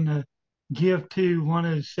handing a gift to one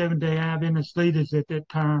of the Seventh-day Adventist leaders at that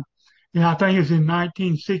time. And I think it was in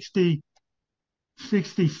 1960,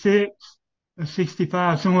 66 or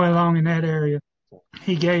 65, somewhere along in that area.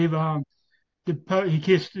 He gave the Pope, he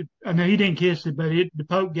kissed it. I know he didn't kiss it, but the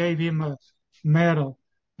Pope gave him a medal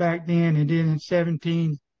back then. And then in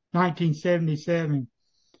 1977,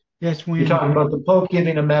 that's when. You're talking about the Pope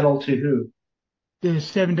giving a medal to who? The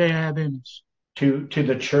Seventh-day Adventists. To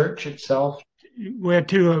the church itself? Well,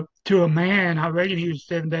 to a man. I reckon he was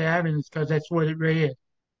Seventh-day Adventist because that's what it read. It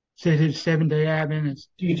said it's Seventh-day Adventist.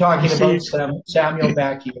 You're talking about Samuel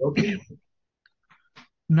Bakioki?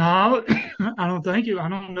 No, I don't think it. I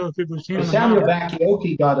don't know if it was him. Well, Samuel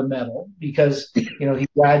Bakioki got a medal because he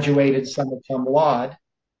graduated summa cum laude,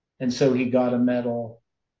 and so he got a medal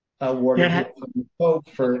awarded from the Pope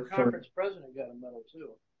for. The conference president got a medal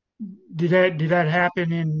too. Did that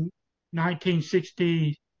happen in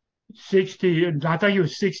 1960? I think it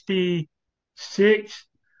was 66.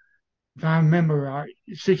 If I remember right,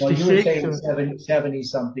 66. Well, you were saying 70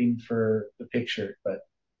 something for the picture, but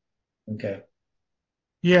okay.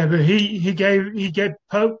 Yeah, but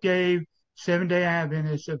Pope gave Seventh-day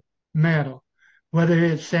Adventists a medal, whether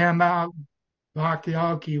it's Samuel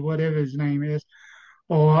Bakioki, whatever his name is,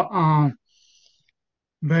 or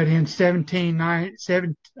but in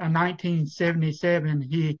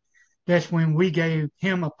 1977, that's when we gave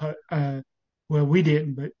him well, we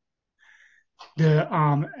didn't, but the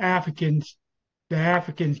Africans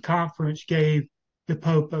Conference gave the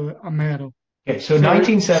Pope a medal. Okay, so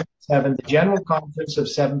 1977, the General Conference of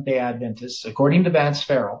Seventh-day Adventists, according to Vance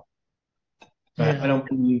Farrell, I don't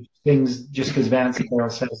believe things just because Vance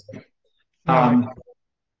Farrell says them.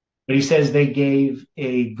 But he says they gave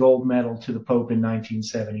a gold medal to the Pope in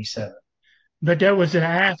 1977. But that was the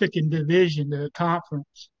African division, the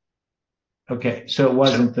conference. Okay, so it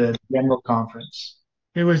wasn't the General Conference.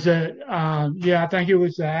 It was I think it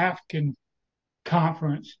was the African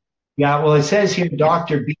conference. Yeah, well, it says here,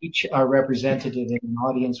 Dr. Beach, our representative in an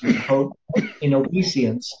audience with the Pope in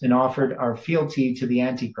obeisance and offered our fealty to the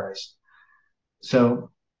Antichrist.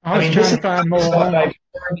 So, I was trying to find more. Stuff I've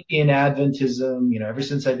heard in Adventism, ever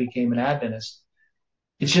since I became an Adventist.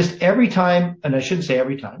 It's just every time, and I shouldn't say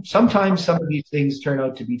every time, sometimes some of these things turn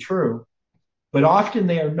out to be true, but often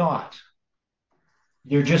they are not.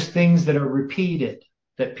 They're just things that are repeated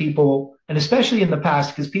that people, and especially in the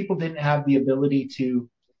past, because people didn't have the ability to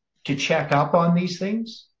check up on these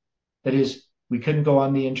things. That is, we couldn't go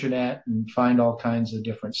on the internet and find all kinds of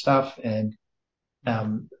different stuff and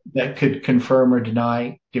that could confirm or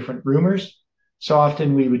deny different rumors. So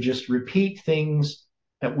often we would just repeat things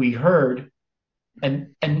that we heard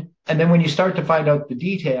And then when you start to find out the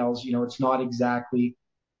details, it's not exactly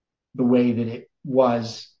the way that it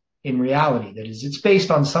was in reality. That is, it's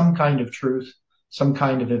based on some kind of truth, some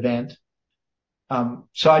kind of event.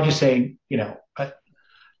 So I just say,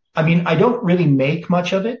 I mean, I don't really make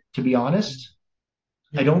much of it, to be honest.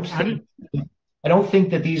 I don't think I don't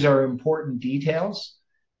think that these are important details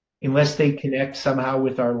unless they connect somehow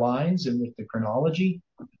with our lines and with the chronology.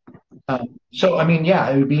 So, I mean, yeah,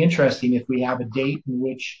 it would be interesting if we have a date in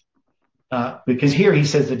which, because here he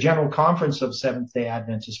says the General Conference of Seventh Day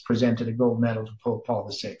Adventists presented a gold medal to Pope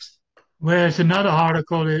Paul VI. Whereas another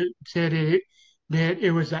article that said that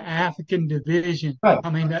it was the African division. Right. I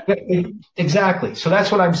mean, that, Exactly. So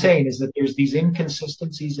that's what I'm saying is that there's these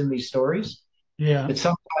inconsistencies in these stories. yeah, That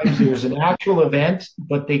sometimes there's an actual event,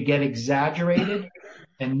 but they get exaggerated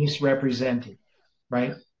and misrepresented,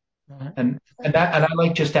 right? right, And I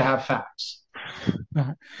like just to have facts.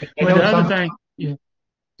 right. I Well, know some,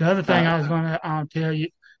 the other thing uh, I was going to tell you,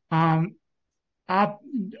 um, I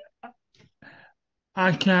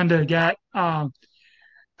I kind of got I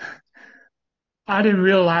didn't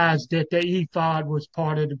realize that the ephod was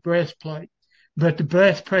part of the breastplate, but the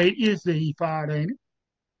breastplate is the ephod, ain't it?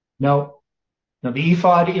 no, no, the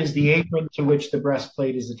ephod is the apron to which the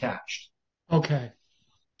breastplate is attached, Okay,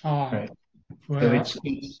 all right. right? So Well,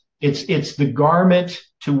 it's the garment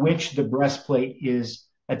to which the breastplate is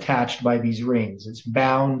attached by these rings. It's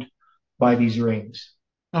bound by these rings.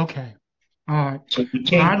 okay, all right. So you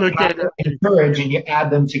I take looked at power it. and courage and you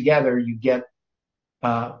add them together, you get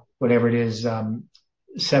whatever it is,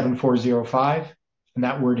 7405, and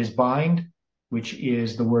that word is bind, which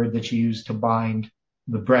is the word that you use to bind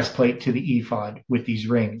the breastplate to the ephod with these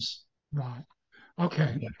rings. Right.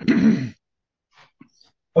 Okay. Yeah.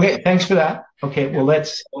 Okay, thanks for that. Okay, well,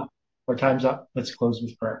 our time's up. Let's close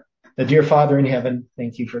with prayer. The dear Father in heaven,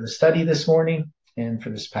 thank you for the study this morning and for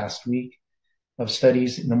this past week of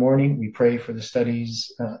studies in the morning. We pray for the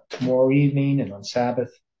studies tomorrow evening and on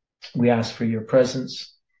Sabbath. We ask for your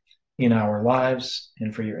presence in our lives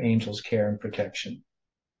and for your angels' care and protection.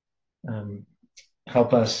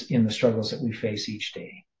 Help us in the struggles that we face each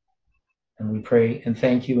day. And we pray and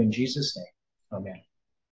thank you in Jesus' name. Amen.